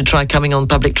 Cool, they should try coming on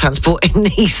public transport in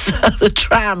Nice. The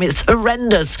tram is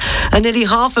horrendous. And nearly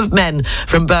half of men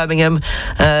from Birmingham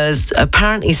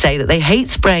apparently say that they hate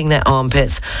spraying their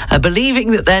armpits,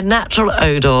 believing that their natural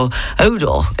odour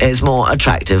is more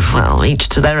attractive. Well, each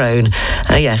to their own.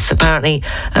 Yes, apparently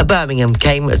Birmingham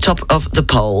came top of the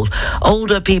poll.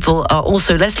 Older people are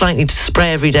also less likely to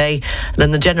spray every day than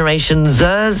the generation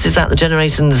Zers. Is that the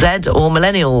Generation Z or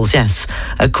Millennials? Yes,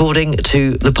 according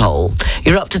to the poll.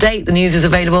 You're up to date. The news is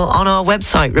available on our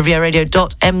website,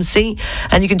 rivieradio.mc,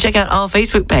 and you can check out our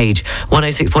Facebook page,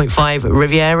 106.5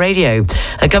 Riviera Radio.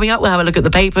 And coming up, we'll have a look at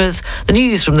the papers, the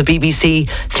news from the BBC,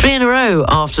 3 in a row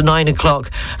after 9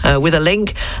 o'clock with a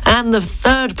link, and the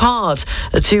third part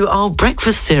to our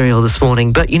breakfast cereal this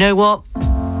morning. But you know what?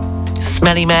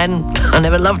 Smelly men. I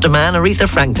never loved a man. Aretha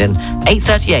Franklin.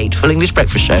 8:38, Full English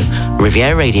Breakfast Show.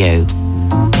 Riviera Radio.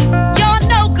 You're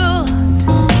no good,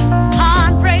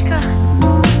 heartbreaker.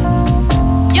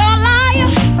 You're a liar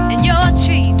and you're a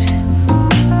cheat.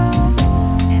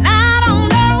 And I don't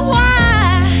know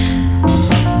why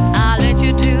I let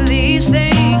you do these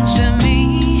things to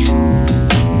me.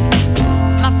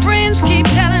 My friends keep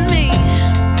telling me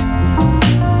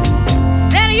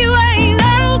that you ain't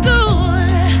no good.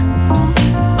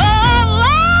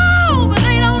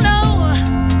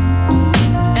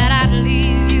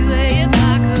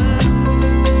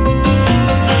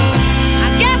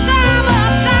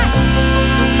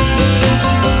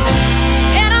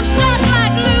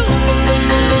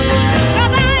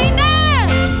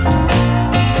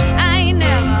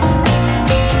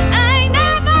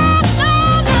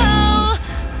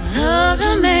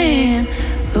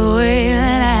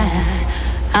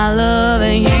 I love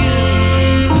you.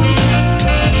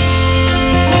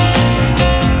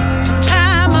 Some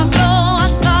time ago I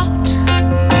thought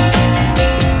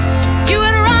you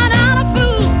had run out of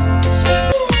food.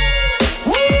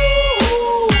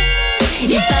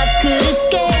 If I could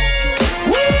escape,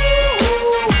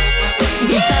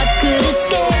 if I could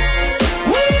escape,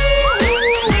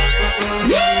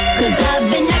 'cause I've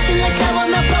been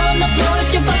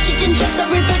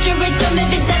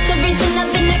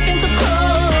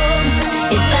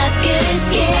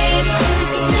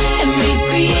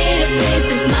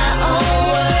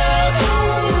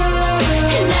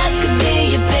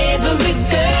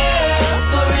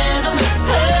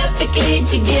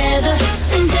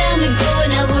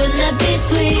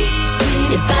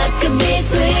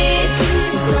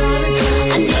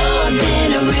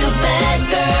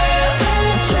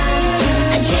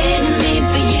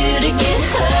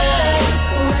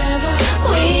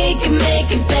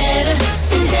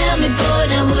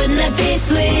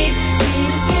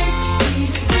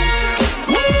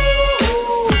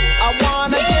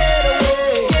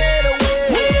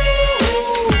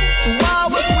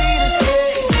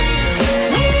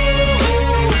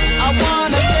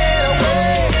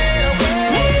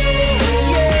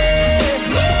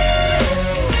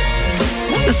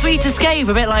Escape,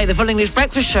 a bit like the Full English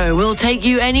Breakfast Show, will take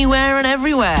you anywhere and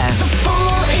everywhere.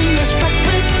 Full English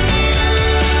breakfast.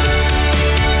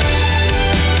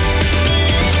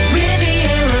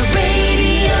 Riviera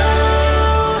Radio.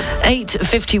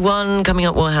 8:51. Coming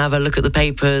up, we'll have a look at the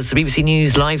papers. The BBC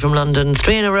News live from London,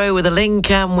 3 in a row with a link,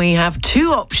 and we have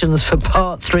 2 options for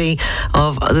part 3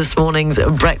 of this morning's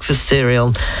breakfast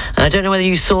cereal. I don't know whether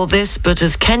you saw this, but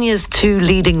as Kenya's 2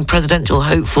 leading presidential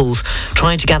hopefuls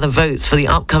trying to gather votes for the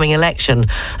upcoming election,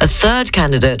 a third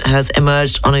candidate has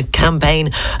emerged on a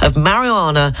campaign of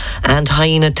marijuana and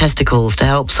hyena testicles to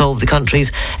help solve the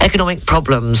country's economic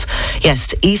problems.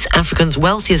 Yes, East Africa's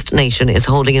wealthiest nation is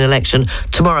holding an election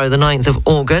tomorrow, the 9th of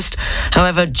August.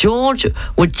 However, George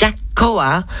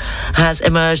Wajakoya has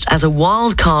emerged as a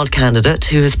wild card candidate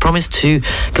who has promised to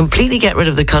completely get rid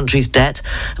of the country's debt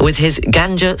with his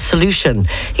ganja solution.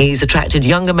 He's attracted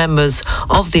younger members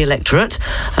of the electorate,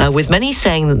 with many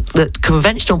saying that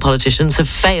conventional politicians have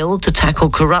failed to tackle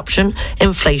corruption,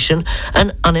 inflation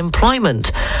and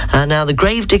unemployment. Now, the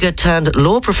gravedigger turned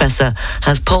law professor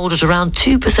has polled at around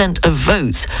 2% of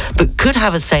votes, but could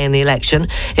have a say in the election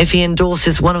if he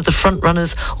endorses one of the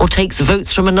frontrunners or takes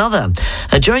votes from another.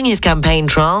 During his campaign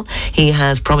trial, he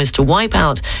has promised to wipe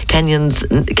out Kenya's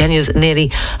nearly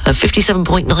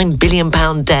 £57.9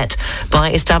 billion debt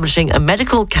by establishing a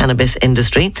medical cannabis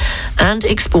industry and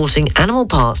exporting animal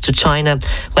parts to China,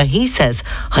 where he says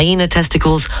hyena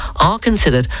testicles are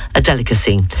considered a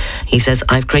delicacy. He says,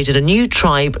 "I've created a new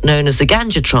tribe known as the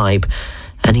Ganja tribe,"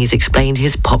 and he's explained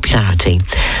his popularity.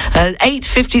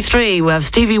 8:53, we'll have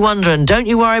Stevie Wonder and Don't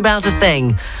You Worry About a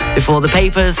Thing before the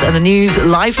papers and the news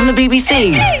live from the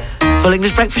BBC. Full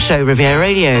English Breakfast Show, Riviera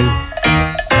Radio.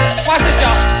 Watch this,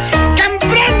 y'all.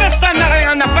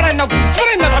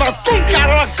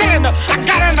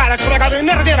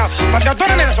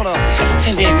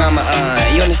 Cindy, mama,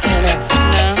 you understand that?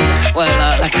 No. Well,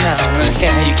 like, I don't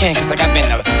understand how you can, because, like, I've been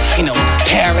to,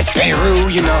 Paris,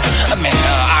 Beirut, I'm in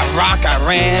Iraq,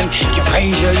 Iran,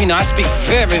 Eurasia, I speak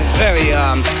very, very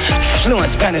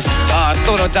fluent Spanish.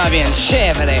 Todo está bien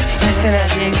chévere. You understand that?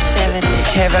 Bien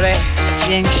chévere.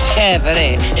 Bien chévere.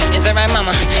 Is that right,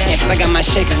 mama? Yeah, because I got my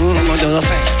shaking room, I'm going to do a little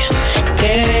thing.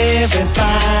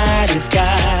 Everybody's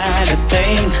got a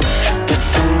thing, but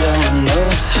some don't know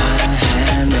how to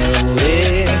handle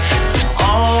it.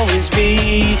 Always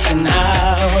reaching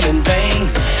out in vain,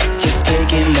 just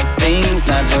taking the things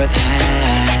not worth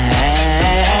having.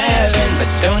 But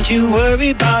don't you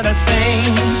worry about a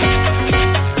thing.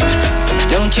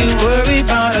 Don't you worry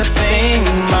about a thing,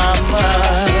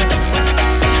 mama,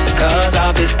 'cause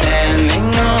I'll be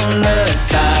standing on the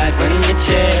side when you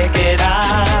check it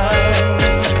out.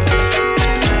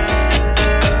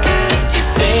 You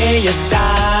say you stop.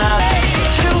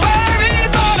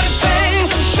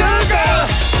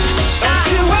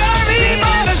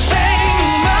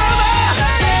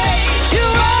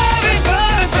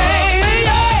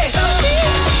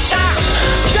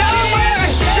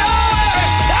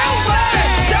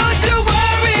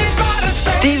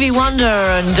 Stevie Wonder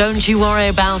and Don't You Worry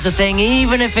About a Thing,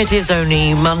 even if it is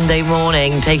only Monday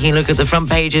morning. Taking a look at the front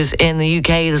pages in the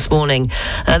UK this morning.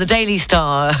 The Daily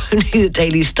Star, only the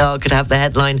Daily Star could have the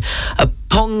headline, "A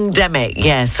Pongdemic."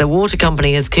 Yes, a water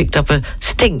company has kicked up a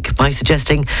stink by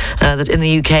suggesting that in the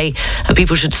UK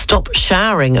people should stop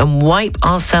showering and wipe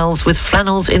ourselves with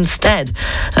flannels instead,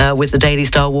 with the Daily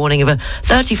Star warning of a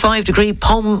 35-degree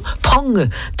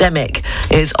Pongdemic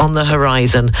is on the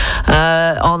horizon.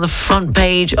 On the front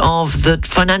page of the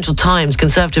Financial Times,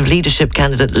 Conservative leadership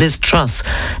candidate Liz Truss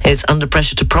is under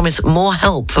pressure to promise more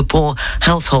help for poor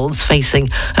households facing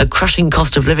a crushing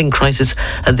cost of living crisis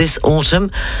this autumn.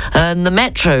 And the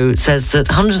Metro says that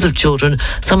hundreds of children,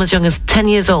 some as young as 10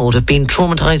 years old, have been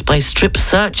traumatised by strip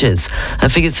searches.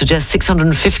 Figures suggest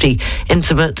 650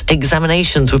 intimate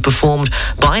examinations were performed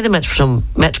by the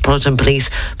Metropolitan Police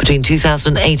between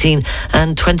 2018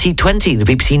 and 2020. The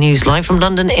BBC News live from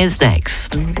London is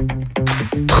next.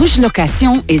 Trouche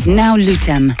Location is now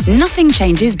Lutem. Nothing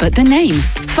changes but the name.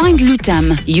 Find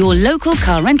Lutem, your local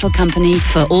car rental company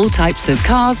for all types of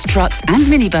cars, trucks and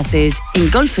minibuses in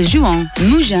Golfe-Juan,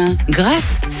 Mougins,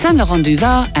 Grasse,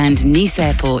 Saint-Laurent-du-Var and Nice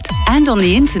Airport. And on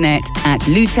the internet at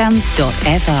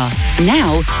lutem.fr.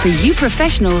 Now, for you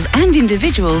professionals and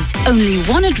individuals, only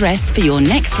one address for your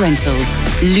next rentals.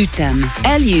 Lutem.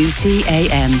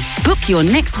 Lutam. Book your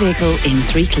next vehicle in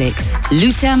 3 clicks.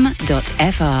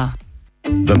 Lutem.fr.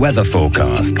 The weather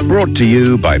forecast brought to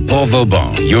you by Port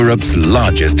Vauban, Europe's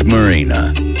largest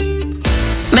marina.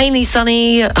 Mainly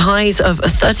sunny, highs of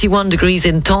 31 degrees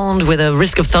in Tende with a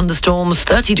risk of thunderstorms,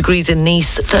 30 degrees in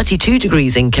Nice, 32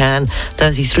 degrees in Cannes,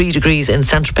 33 degrees in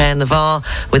Saint-Tropez and the Var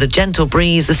with a gentle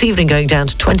breeze. This evening going down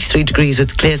to 23 degrees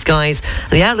with clear skies.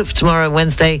 And the outlook for tomorrow and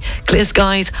Wednesday, clear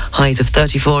skies, highs of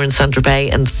 34 in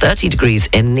Saint-Tropez and 30 degrees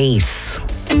in Nice.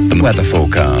 The weather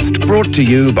forecast brought to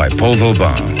you by Paul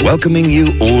Vauban, welcoming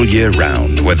you all year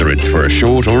round, whether it's for a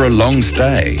short or a long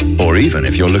stay, or even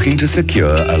if you're looking to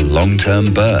secure a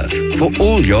long-term berth for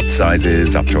all yacht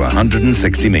sizes up to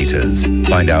 160 metres.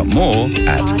 Find out more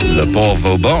at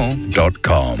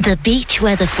leportvauban.com. The beach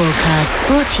weather forecast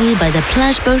brought to you by the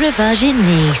Plage Beau Rivage in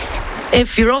Nice.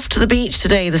 If you're off to the beach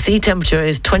today, the sea temperature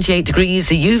is 28 degrees,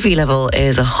 the UV level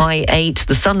is a high 8,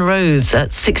 the sun rose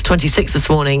at 6:26 this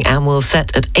morning and will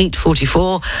set at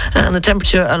 8:44, and the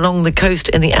temperature along the coast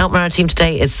in the Alpes Maritimes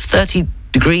today is 30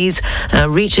 degrees,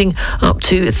 reaching up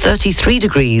to 33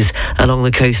 degrees along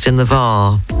the coast in the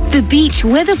Var. The beach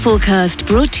weather forecast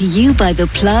brought to you by the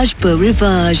Plage Beau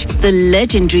Rivage, the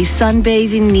legendary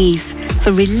sunbathe in Nice.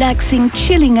 For relaxing,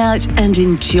 chilling out and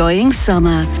enjoying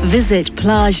summer, visit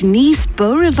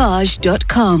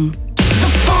plagenicebeaurivage.com.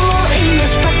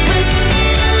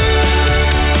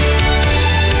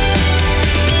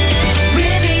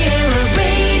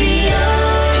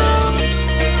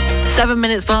 7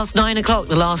 minutes past 9 o'clock,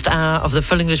 the last hour of the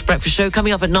Full English Breakfast Show.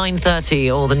 Coming up at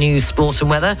 9:30, all the news, sport and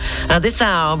weather. This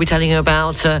hour, I'll be telling you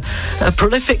about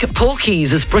prolific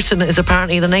porkies, as Britain is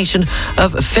apparently the nation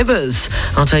of fibbers.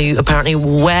 I'll tell you apparently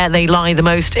where they lie the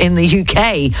most in the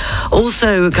UK.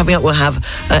 Also, coming up, we'll have,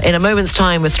 in a moment's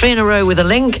time, a 3 in a row with a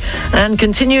link. And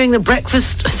continuing the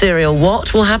breakfast serial,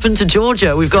 what will happen to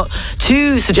Georgia? We've got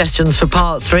 2 suggestions for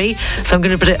part 3, so I'm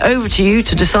going to put it over to you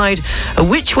to decide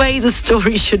which way the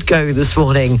story should go this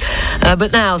morning.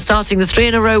 But now, starting the 3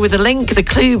 in a row with a link, the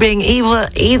clue being either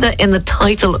in the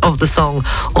title of the song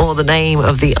or the name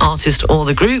of the artist or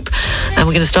the group. And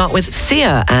we're going to start with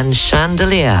Sia and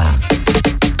Chandelier.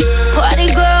 Party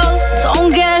girls,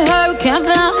 don't get hurt, can't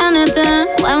feel anything.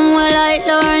 When will I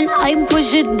learn? I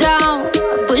push it down,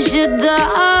 push it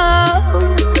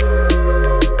down.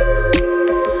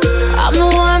 I'm the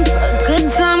one for a good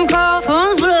time call,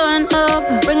 phone's blowing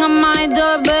up. Ring on my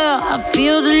doorbell, I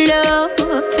feel the love,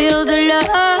 I feel the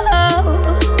love.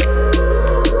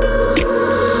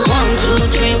 1, 2,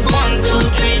 3, 1, 2,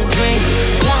 3, drink.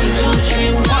 1, 2,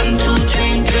 3, 1, 2,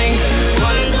 3, drink.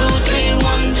 1, 2, 3,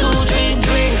 1, 2, 3,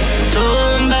 drink.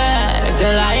 Turn back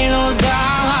till I lose God.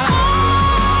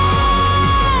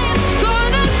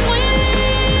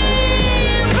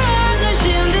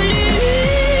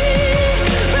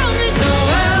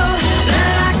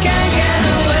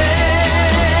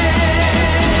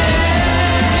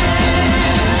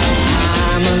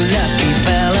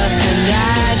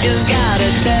 Just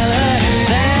gotta tell her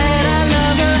that I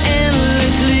love her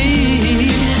endlessly.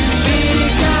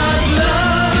 Because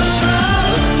love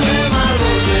flows where my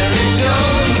rosemary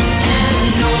goes, and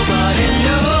nobody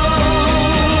knows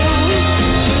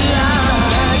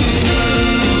like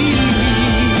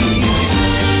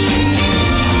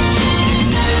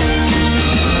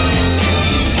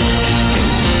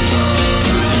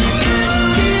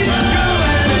keeps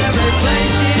going every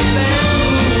place she's been.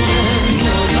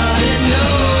 Nobody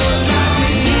knows.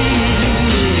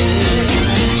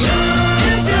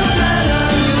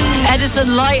 Edison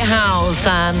Lighthouse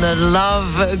and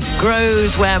Love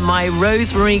Grows Where My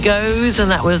Rosemary Goes, and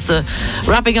that was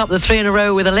wrapping up the 3 in a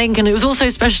row with a link. And it was also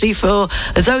especially for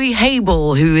Zoe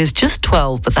Habel, who is just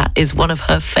 12, but that is one of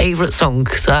her favourite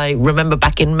songs. I remember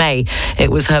back in May it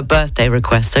was her birthday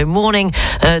request, so morning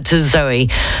to Zoe.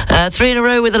 3 in a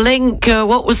row with a link.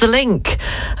 What was the link?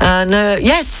 And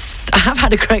yes, I have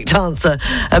had a correct answer.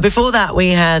 Before that we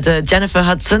had Jennifer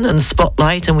Hudson and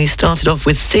Spotlight, and we started off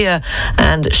with Sia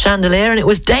and Chandelier, and it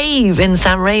was Dave in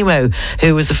San Remo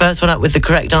who was the first one up with the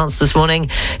correct answer this morning,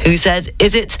 who said,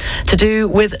 is it to do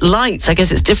with lights? I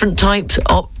guess it's different types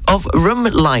of room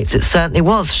lights. It certainly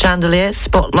was. Chandelier,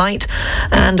 spotlight,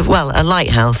 and, well, a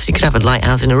lighthouse. You could have a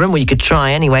lighthouse in a room, well, you could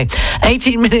try anyway.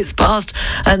 18 minutes past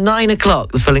 9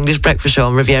 o'clock, the Full English Breakfast Show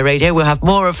on Riviera Radio. We'll have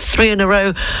more of 3 in a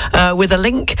row with a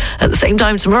link at the same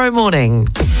time tomorrow morning.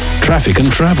 Traffic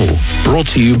and travel, brought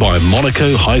to you by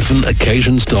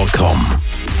Monaco-occasions.com.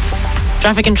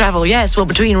 Traffic and travel, yes. Well,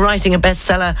 between writing a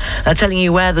bestseller, telling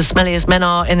you where the smelliest men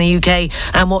are in the UK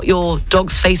and what your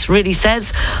dog's face really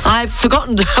says, I've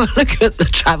forgotten to have a look at the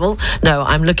travel. No,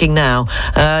 I'm looking now.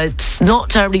 It's not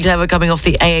terribly clever coming off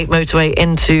the A8 motorway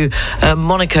into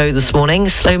Monaco this morning.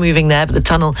 Slow moving there, but the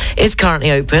tunnel is currently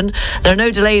open. There are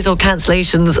no delays or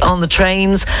cancellations on the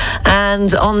trains.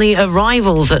 And on the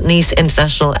arrivals at Nice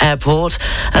International Airport,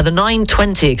 the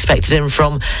 9:20 expected in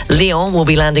from Lyon will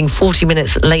be landing 40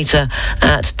 minutes later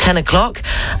at 10 o'clock.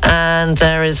 And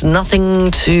there is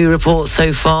nothing to report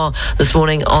so far this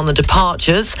morning on the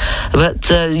departures. But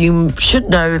you should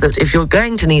know that if you're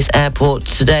going to Nice Airport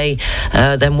today,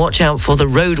 then watch out for the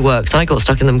roadworks. I got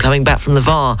stuck in them coming back from the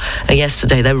VAR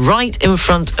yesterday. They're right in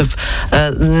front of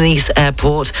Nice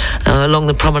Airport along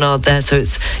the promenade there, so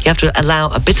you have to allow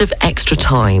a bit of extra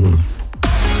time.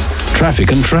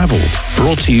 Traffic and travel,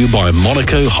 brought to you by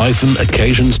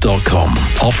Monaco-occasions.com,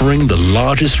 offering the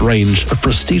largest range of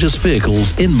prestigious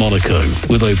vehicles in Monaco,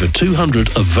 with over 200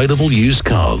 available used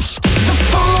cars.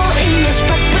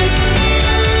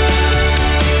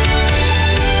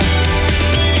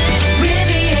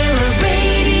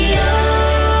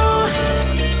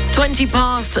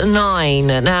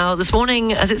 9:20. Now, this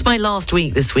morning, as it's my last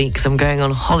week this week, because I'm going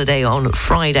on holiday on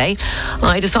Friday,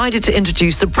 I decided to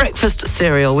introduce the breakfast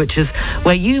cereal, which is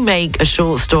where you make a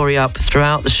short story up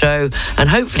throughout the show, and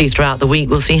hopefully throughout the week.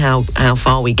 We'll see how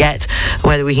far we get,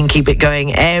 whether we can keep it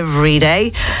going every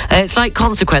day. It's like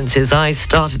Consequences. I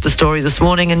started the story this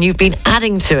morning, and you've been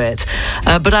adding to it.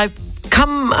 But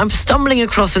I'm stumbling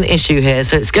across an issue here,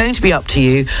 so it's going to be up to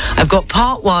you. I've got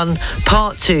part 1,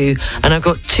 part 2, and I've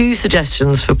got 2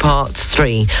 suggestions for part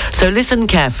 3. So listen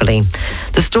carefully.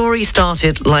 The story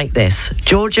started like this.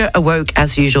 Georgia awoke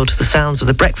as usual to the sounds of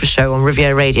the breakfast show on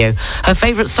Riviera Radio. Her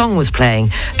favourite song was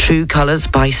playing, True Colours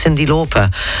by Cyndi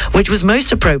Lauper, which was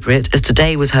most appropriate as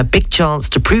today was her big chance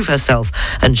to prove herself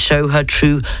and show her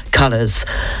true colours.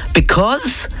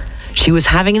 Because she was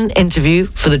having an interview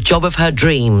for the job of her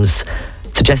dreams.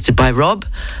 Suggested by Rob.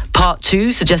 Part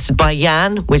 2, suggested by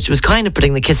Jan, which was kind of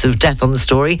putting the kiss of death on the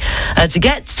story. To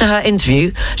get to her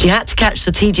interview, she had to catch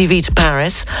the TGV to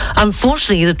Paris.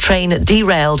 Unfortunately, the train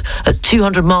derailed at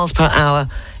 200 miles per hour.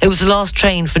 It was the last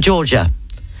train for Georgia.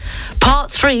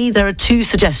 Part 3, there are 2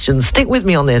 suggestions. Stick with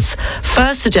me on this.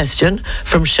 First suggestion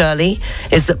from Shirley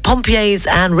is that pompiers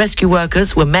and rescue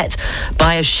workers were met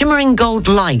by a shimmering gold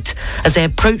light as they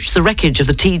approached the wreckage of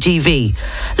the TGV.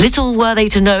 Little were they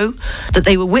to know that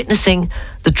they were witnessing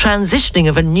the transitioning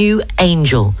of a new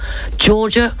angel.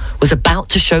 Georgia was about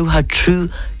to show her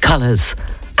true colours,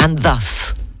 and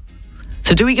thus.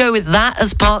 So do we go with that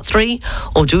as part 3,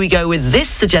 or do we go with this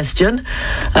suggestion,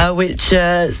 which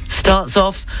starts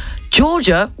off,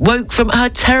 Georgia woke from her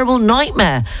terrible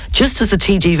nightmare just as the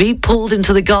TGV pulled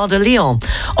into the Gare de Lyon.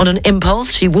 On an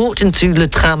impulse, she walked into Le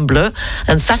Train Bleu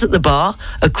and sat at the bar.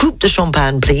 A coupe de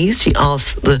champagne, please, she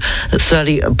asked the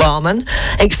surly barman.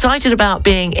 Excited about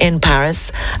being in Paris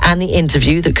and the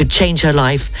interview that could change her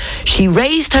life, she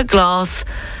raised her glass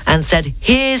and said,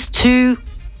 "Here's to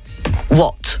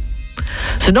what?"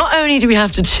 So not only do we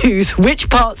have to choose which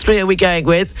part 3 are we going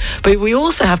with, but we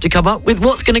also have to come up with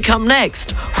what's going to come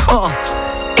next. Oh,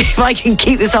 if I can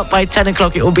keep this up by 10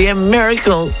 o'clock, it will be a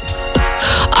miracle.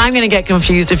 I'm going to get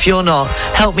confused if you're not.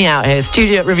 Help me out here.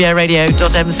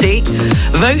 studio@rivieradio.mc.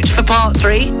 Vote for part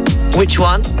 3. Which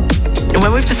one? And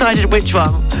when we've decided which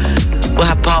one, we'll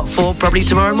have part 4 probably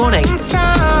tomorrow morning.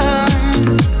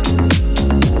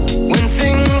 When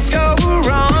things go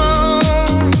wrong,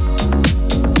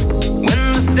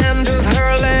 of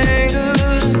her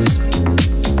lingers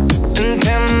and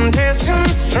temptation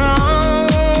strong,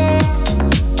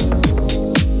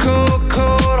 cold,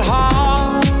 cold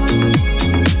heart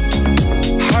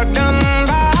done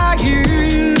by you.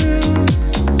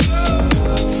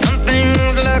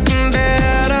 Something's looking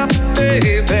better,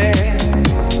 baby.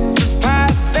 Just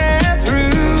pass it through.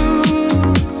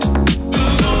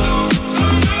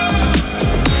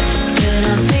 And I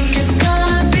think it's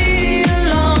gonna be a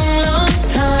long, long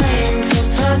time till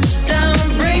touchdown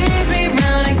brings me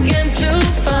round again to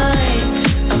find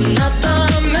I'm not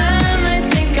the man I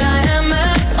think I am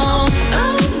at home.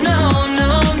 Oh no,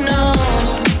 no, no.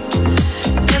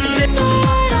 And they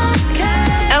thought I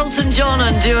cared. Elton John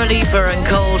and Dua Lipa and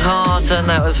Cold Heart, and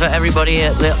that was for everybody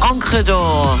at Le Encre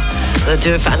d'Or. They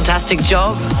do a fantastic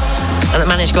job, and that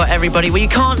managed got everybody. Well, you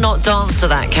can't not dance to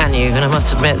that, can you? And I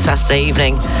must admit, Saturday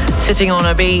evening, sitting on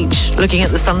a beach, looking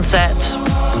at the sunset,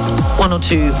 1 or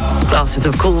 2 glasses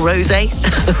of cool rosé.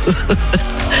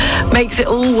 makes it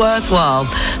all worthwhile.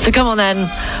 So come on then,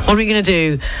 what are we going to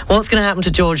do? What's going to happen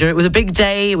to Georgia? It was a big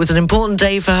day. It was an important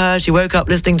day for her. She woke up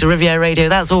listening to Riviera Radio.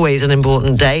 That's always an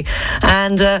important day.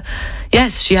 And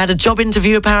yes, she had a job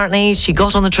interview apparently. She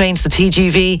got on the train to the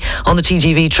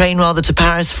TGV train to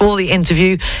Paris for the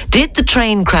interview. Did the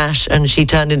train crash and she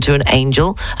turned into an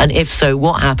angel? And if so,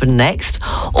 what happened next?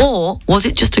 Or was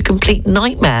it just a complete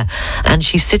nightmare? And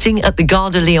she's sitting at the Gare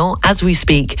de Lyon as we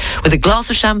speak with a glass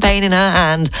of champagne in her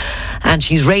hand, and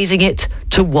she's raising it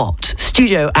to what?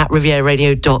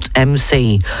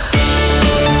 studio@rivieradio.mc.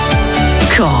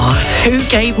 God, who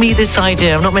gave me this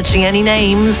idea? I'm not mentioning any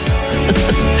names.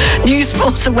 News,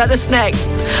 sports and weather's next.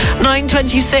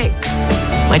 9:26.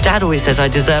 My dad always says I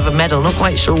deserve a medal. Not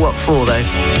quite sure what for, though.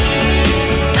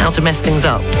 How to mess things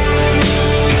up.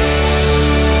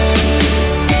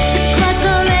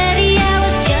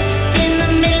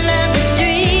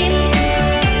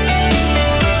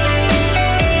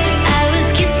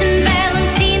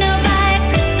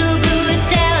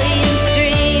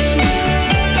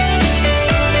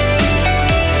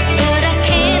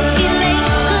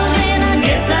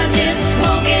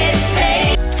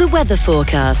 Weather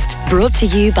forecast brought to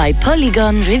you by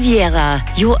Polygon Riviera,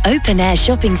 your open-air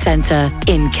shopping centre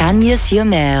in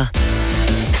Cagnes-sur-Mer.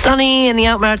 Sunny in the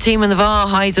Alpes-Maritimes and the Var,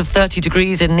 highs of 30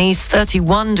 degrees in Nice,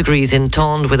 31 degrees in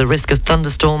Tende with a risk of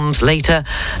thunderstorms later,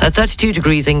 32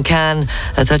 degrees in Cannes,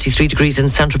 33 degrees in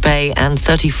Saint-Tropez and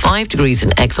 35 degrees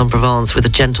in Aix-en-Provence with a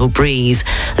gentle breeze.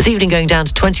 This evening going down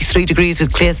to 23 degrees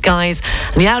with clear skies.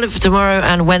 And the outlook for tomorrow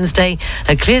and Wednesday,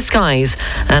 clear skies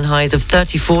and highs of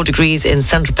 34 degrees in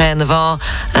Saint-Tropez and the Var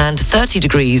and 30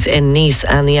 degrees in Nice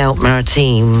and the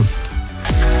Alpes-Maritimes.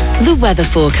 The weather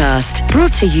forecast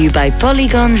brought to you by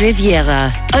Polygon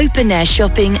Riviera, open-air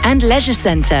shopping and leisure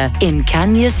centre in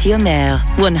Cagnes-sur-Mer.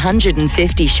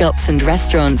 150 shops and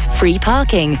restaurants, free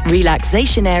parking,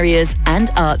 relaxation areas and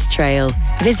art trail.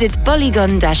 Visit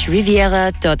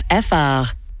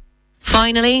polygon-riviera.fr.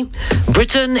 Finally,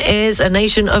 Britain is a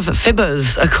nation of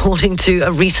fibbers, according to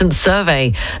a recent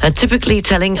survey, typically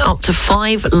telling up to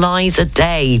 5 lies a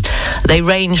day. They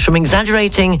range from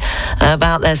exaggerating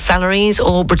about their salaries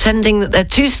or pretending that they're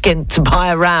too skint to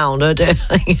buy a round.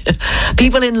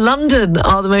 People in London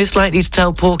are the most likely to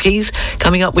tell porkies,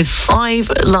 coming up with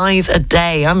 5 lies a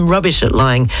day. I'm rubbish at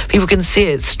lying. People can see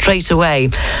it straight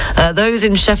away. Those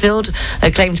in Sheffield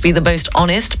claim to be the most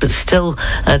honest, but still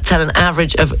tell an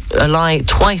average of a lie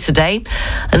twice a day.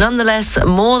 And nonetheless,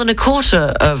 more than a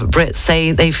quarter of Brits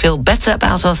say they feel better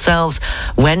about ourselves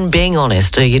when being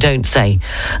honest. You don't say.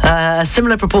 A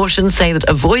similar proportion say that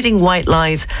avoiding white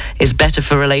lies is better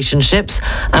for relationships,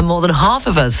 and more than half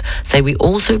of us say we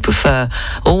also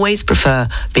always prefer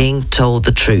being told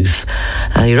the truth.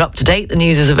 You're up to date. The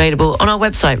news is available on our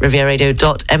website,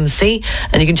 rivieradio.mc,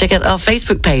 and you can check out our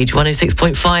Facebook page,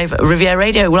 106.5 Riviera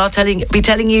Radio. Well, I'll be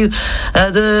telling you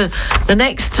the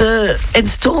next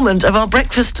instalment of our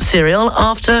breakfast serial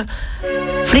after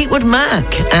Fleetwood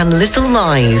Mac and Little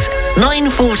Lies.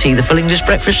 9:40, the Full English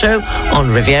Breakfast Show on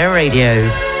Riviera Radio.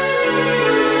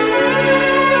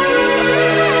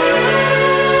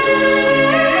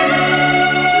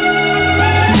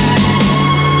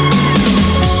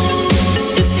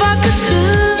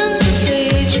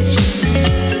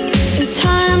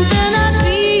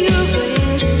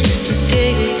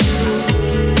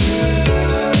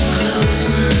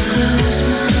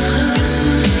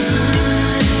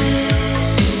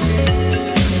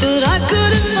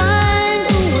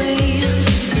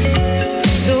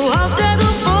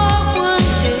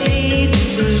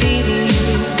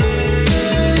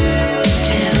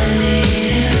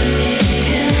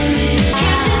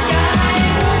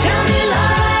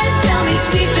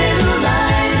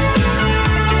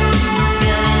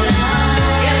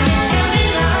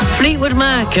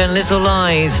 And Little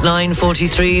Lies,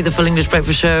 9:43, the Full English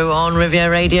Breakfast Show on Riviera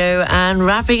Radio, and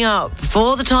wrapping up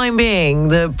for the time being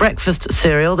the breakfast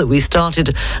serial that we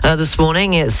started this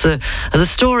morning. It's the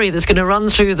story that's going to run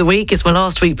through the week. It's my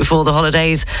last week before the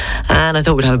holidays, and I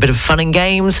thought we'd have a bit of fun and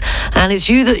games. And it's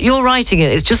you're writing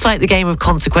it. It's just like the game of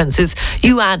consequences.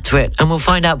 You add to it, and we'll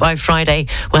find out by Friday.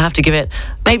 We'll have to give it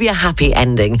maybe a happy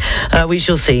ending. We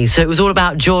shall see. So it was all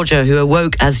about Georgia, who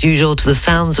awoke as usual to the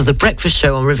sounds of the breakfast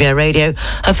show on Riviera Radio.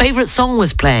 Her favourite song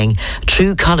was playing,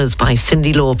 True Colours by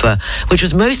Cyndi Lauper, which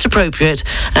was most appropriate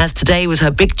as today was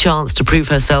her big chance to prove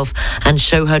herself and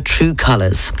show her true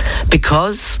colours,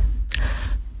 because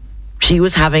she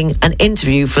was having an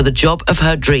interview for the job of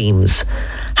her dreams.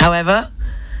 However,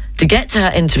 to get to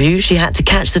her interview, she had to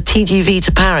catch the TGV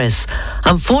to Paris.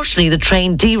 Unfortunately, the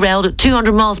train derailed at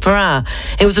 200 miles per hour.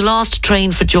 It was the last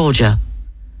train for Georgia.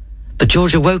 But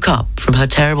Georgia woke up from her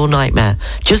terrible nightmare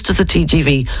just as the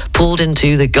TGV pulled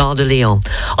into the Gare de Lyon.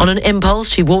 On an impulse,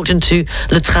 she walked into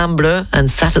Le Train Bleu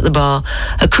and sat at the bar.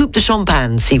 "A coupe de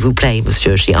champagne, s'il vous plaît,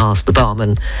 monsieur," she asked the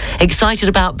barman. Excited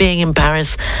about being in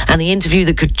Paris and the interview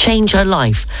that could change her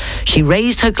life, she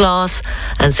raised her glass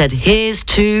and said, "Here's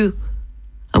to..."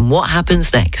 And what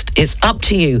happens next? It's up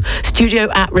to you.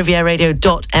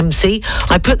 studio@rivieradio.mc.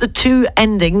 I put the two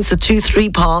endings, the three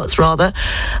parts rather,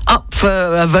 up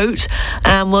for a vote.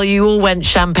 And well, you all went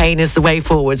champagne is the way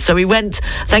forward. So we went,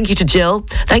 thank you to Jill.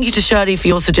 Thank you to Shirley for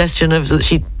your suggestion of that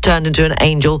she turned into an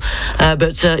angel.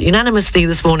 But unanimously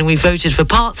this morning we voted for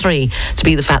part 3 to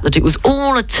be the fact that it was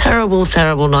all a terrible,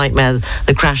 terrible nightmare,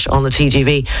 the crash on the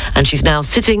TGV. And she's now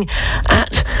sitting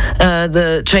at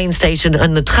the train station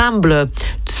in the Train Bleu,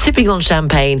 sipping on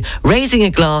champagne, raising a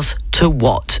glass to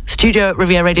what?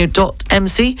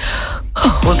 studio@rivieradio.mc.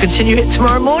 We'll continue it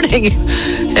tomorrow morning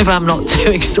if I'm not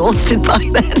too exhausted by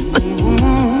then.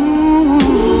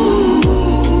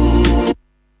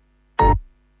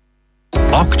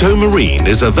 Octomarine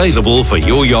is available for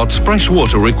your yacht's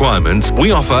freshwater requirements.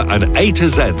 We offer an A to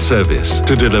Z service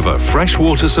to deliver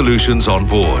freshwater solutions on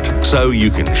board, so you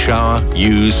can shower,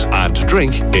 use and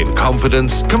drink in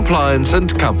confidence, compliance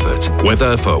and comfort.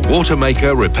 Whether for water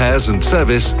maker repairs and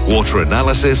service, water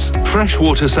analysis,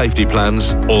 freshwater safety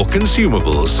plans or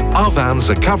consumables, our vans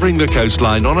are covering the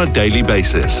coastline on a daily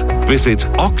basis. Visit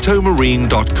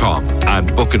octomarine.com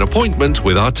and book an appointment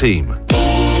with our team.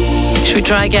 Should we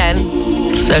try again?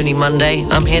 It's only Monday.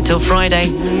 I'm here till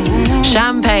Friday.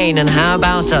 Champagne, and how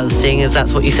about us, seeing as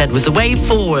that's what you said was the way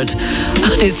forward.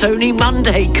 And it's only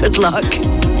Monday. Good luck.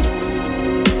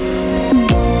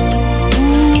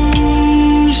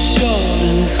 Short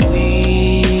and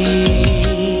sweet.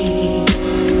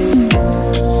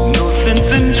 No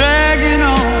sense in dragging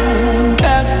on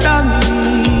past our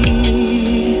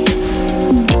needs.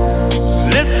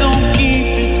 Let's don't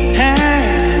keep it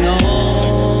hanging on.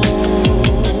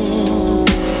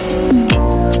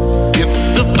 If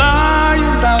the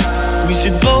fire's out, we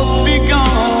should both be gone.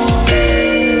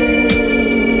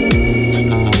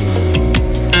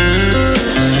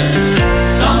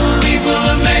 Some people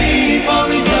are made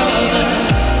for each other.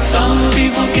 Some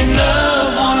people can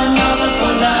love one another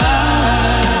for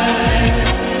life.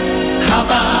 How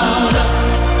about us?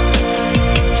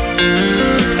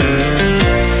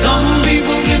 Some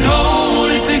people can hold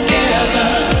it together.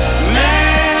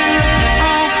 Last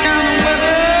all kind of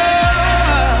weather.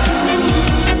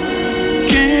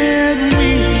 Can we?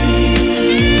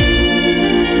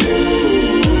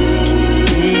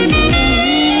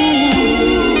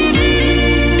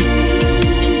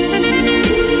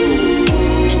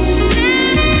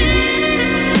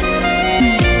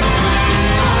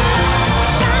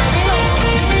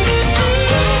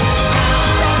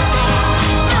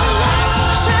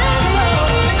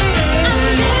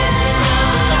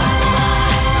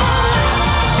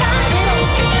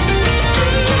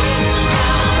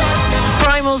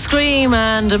 Primal Scream,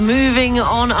 and moving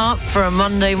on up for a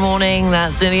Monday morning.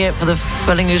 That's nearly it for the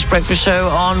Full English Breakfast Show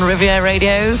on Riviera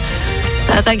Radio.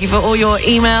 Thank you for all your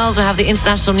emails. We have the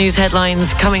international news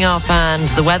headlines coming up and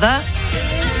the weather.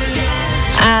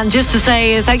 And just to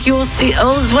say thank you all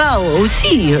as well,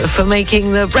 aussi, for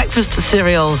making the breakfast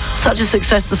cereal such a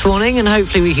success this morning, and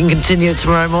hopefully we can continue it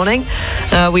tomorrow morning.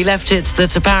 We left it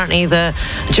that apparently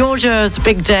Georgia's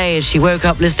big day as she woke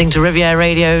up listening to Riviera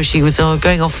Radio. She was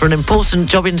going off for an important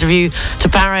job interview to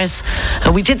Paris.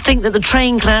 We did think that the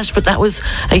train clashed, but that was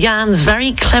Jan's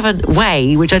very clever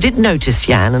way, which I did notice,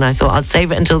 Jan, and I thought I'd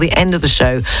save it until the end of the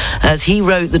show, as he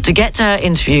wrote that to get to her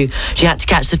interview, she had to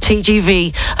catch the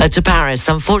TGV to Paris.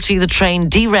 Unfortunately, the train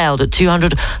derailed at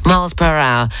 200 miles per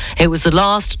hour. It was the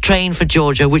last train for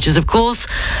Georgia, which is, of course,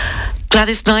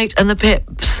 Gladys Knight and the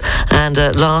Pips, and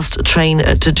last train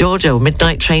to Georgia, or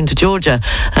midnight train to Georgia.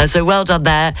 So well done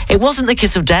there. It wasn't the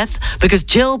kiss of death, because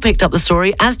Jill picked up the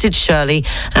story, as did Shirley,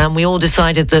 and we all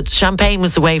decided that champagne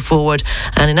was the way forward.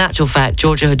 And in actual fact,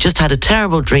 Georgia had just had a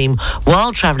terrible dream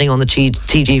while travelling on the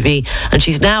TGV, and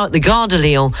she's now at the Gare de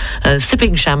Lyon,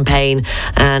 sipping champagne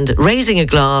and raising a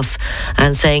glass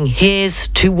and saying, "Here's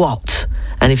to what?"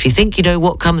 And if you think you know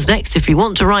what comes next, if you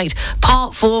want to write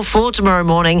part 4 for tomorrow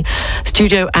morning,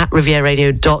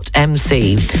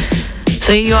 studio@rivieradio.mc.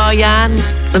 So you are, Jan,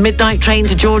 the midnight train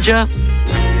to Georgia.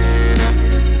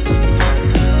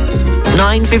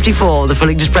 9:54, the Full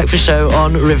English Breakfast Show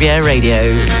on Riviera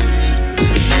Radio.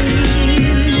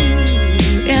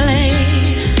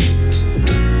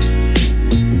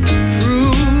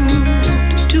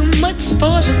 Proved too much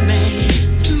for the man.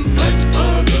 Too much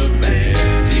for the man.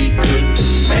 He couldn't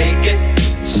make it.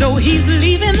 So he's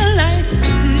leaving the light.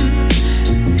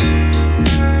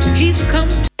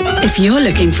 If you're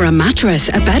looking for a mattress,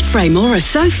 a bed frame or a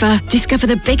sofa, discover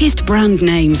the biggest brand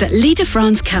names at Lit de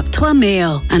France Cap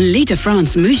 3000 and Lit de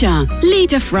France Mougins. Lit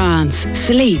de France.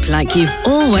 Sleep like you've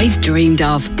always dreamed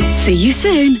of. See you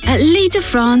soon at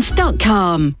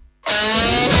litdefrance.com.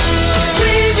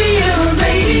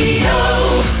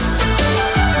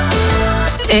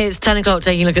 It's 10 o'clock,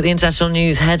 taking a look at the international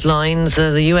news headlines.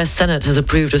 The US Senate has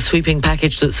approved a sweeping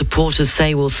package that supporters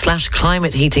say will slash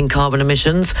climate heating carbon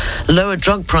emissions, lower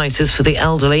drug prices for the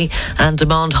elderly, and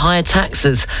demand higher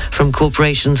taxes from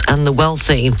corporations and the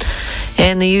wealthy.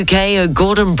 In the UK,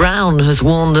 Gordon Brown has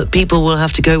warned that people will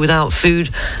have to go without food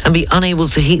and be unable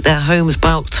to heat their homes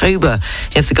by October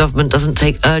if the government doesn't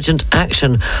take urgent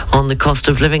action on the cost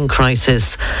of living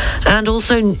crisis. And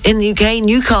also in the UK,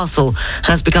 Newcastle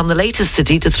has become the latest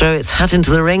city to throw its hat into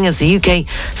the ring as the UK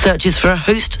searches for a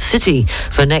host city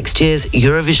for next year's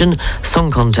Eurovision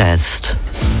Song Contest.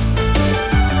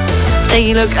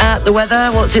 Taking a look at the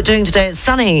weather, what's it doing today? It's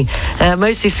sunny,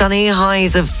 mostly sunny,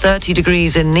 highs of 30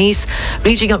 degrees in Nice,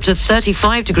 reaching up to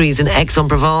 35 degrees in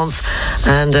Aix-en-Provence,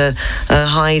 and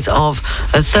highs of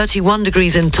 31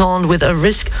 degrees in Tende, with a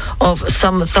risk of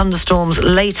some thunderstorms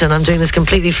later. And I'm doing this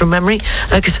completely from memory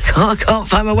because I can't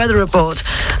find my weather report.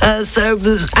 So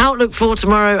the outlook for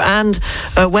tomorrow and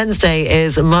Wednesday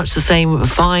is much the same,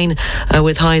 fine,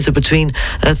 with highs of between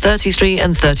 33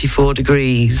 and 34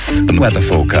 degrees. Weather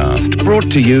forecast.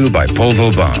 Brought to you by Paul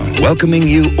Vauban, welcoming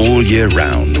you all year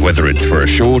round, whether it's for a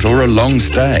short or a long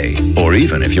stay, or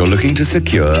even if you're looking to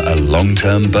secure a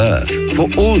long-term berth. For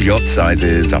all yacht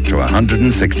sizes up to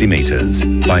 160 metres.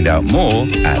 Find out more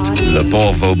at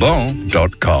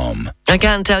leportvauban.com. I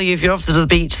can tell you, if you're off to the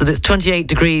beach, that it's 28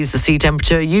 degrees, the sea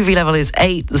temperature. UV level is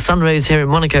 8. The sun rose here in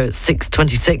Monaco at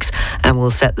 6:26 and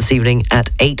will set this evening at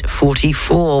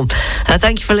 8:44.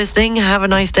 Thank you for listening. Have a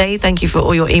nice day. Thank you for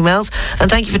all your emails.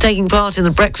 And thank you for taking part in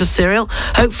the breakfast cereal.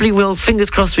 Hopefully, fingers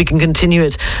crossed, we can continue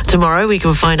it tomorrow. We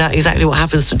can find out exactly what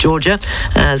happens to Georgia.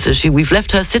 We've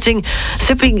left her sipping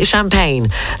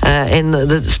champagne in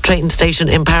the train station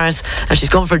in Paris. She's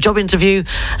gone for a job interview,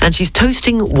 and she's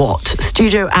toasting what?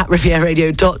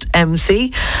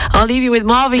 studio@rivieradio.mc. I'll leave you with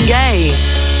Marvin Gaye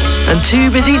and Too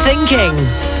Busy Thinking.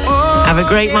 Have a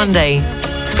great Monday.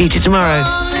 Speak to you tomorrow.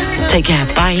 Take care.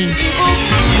 Bye.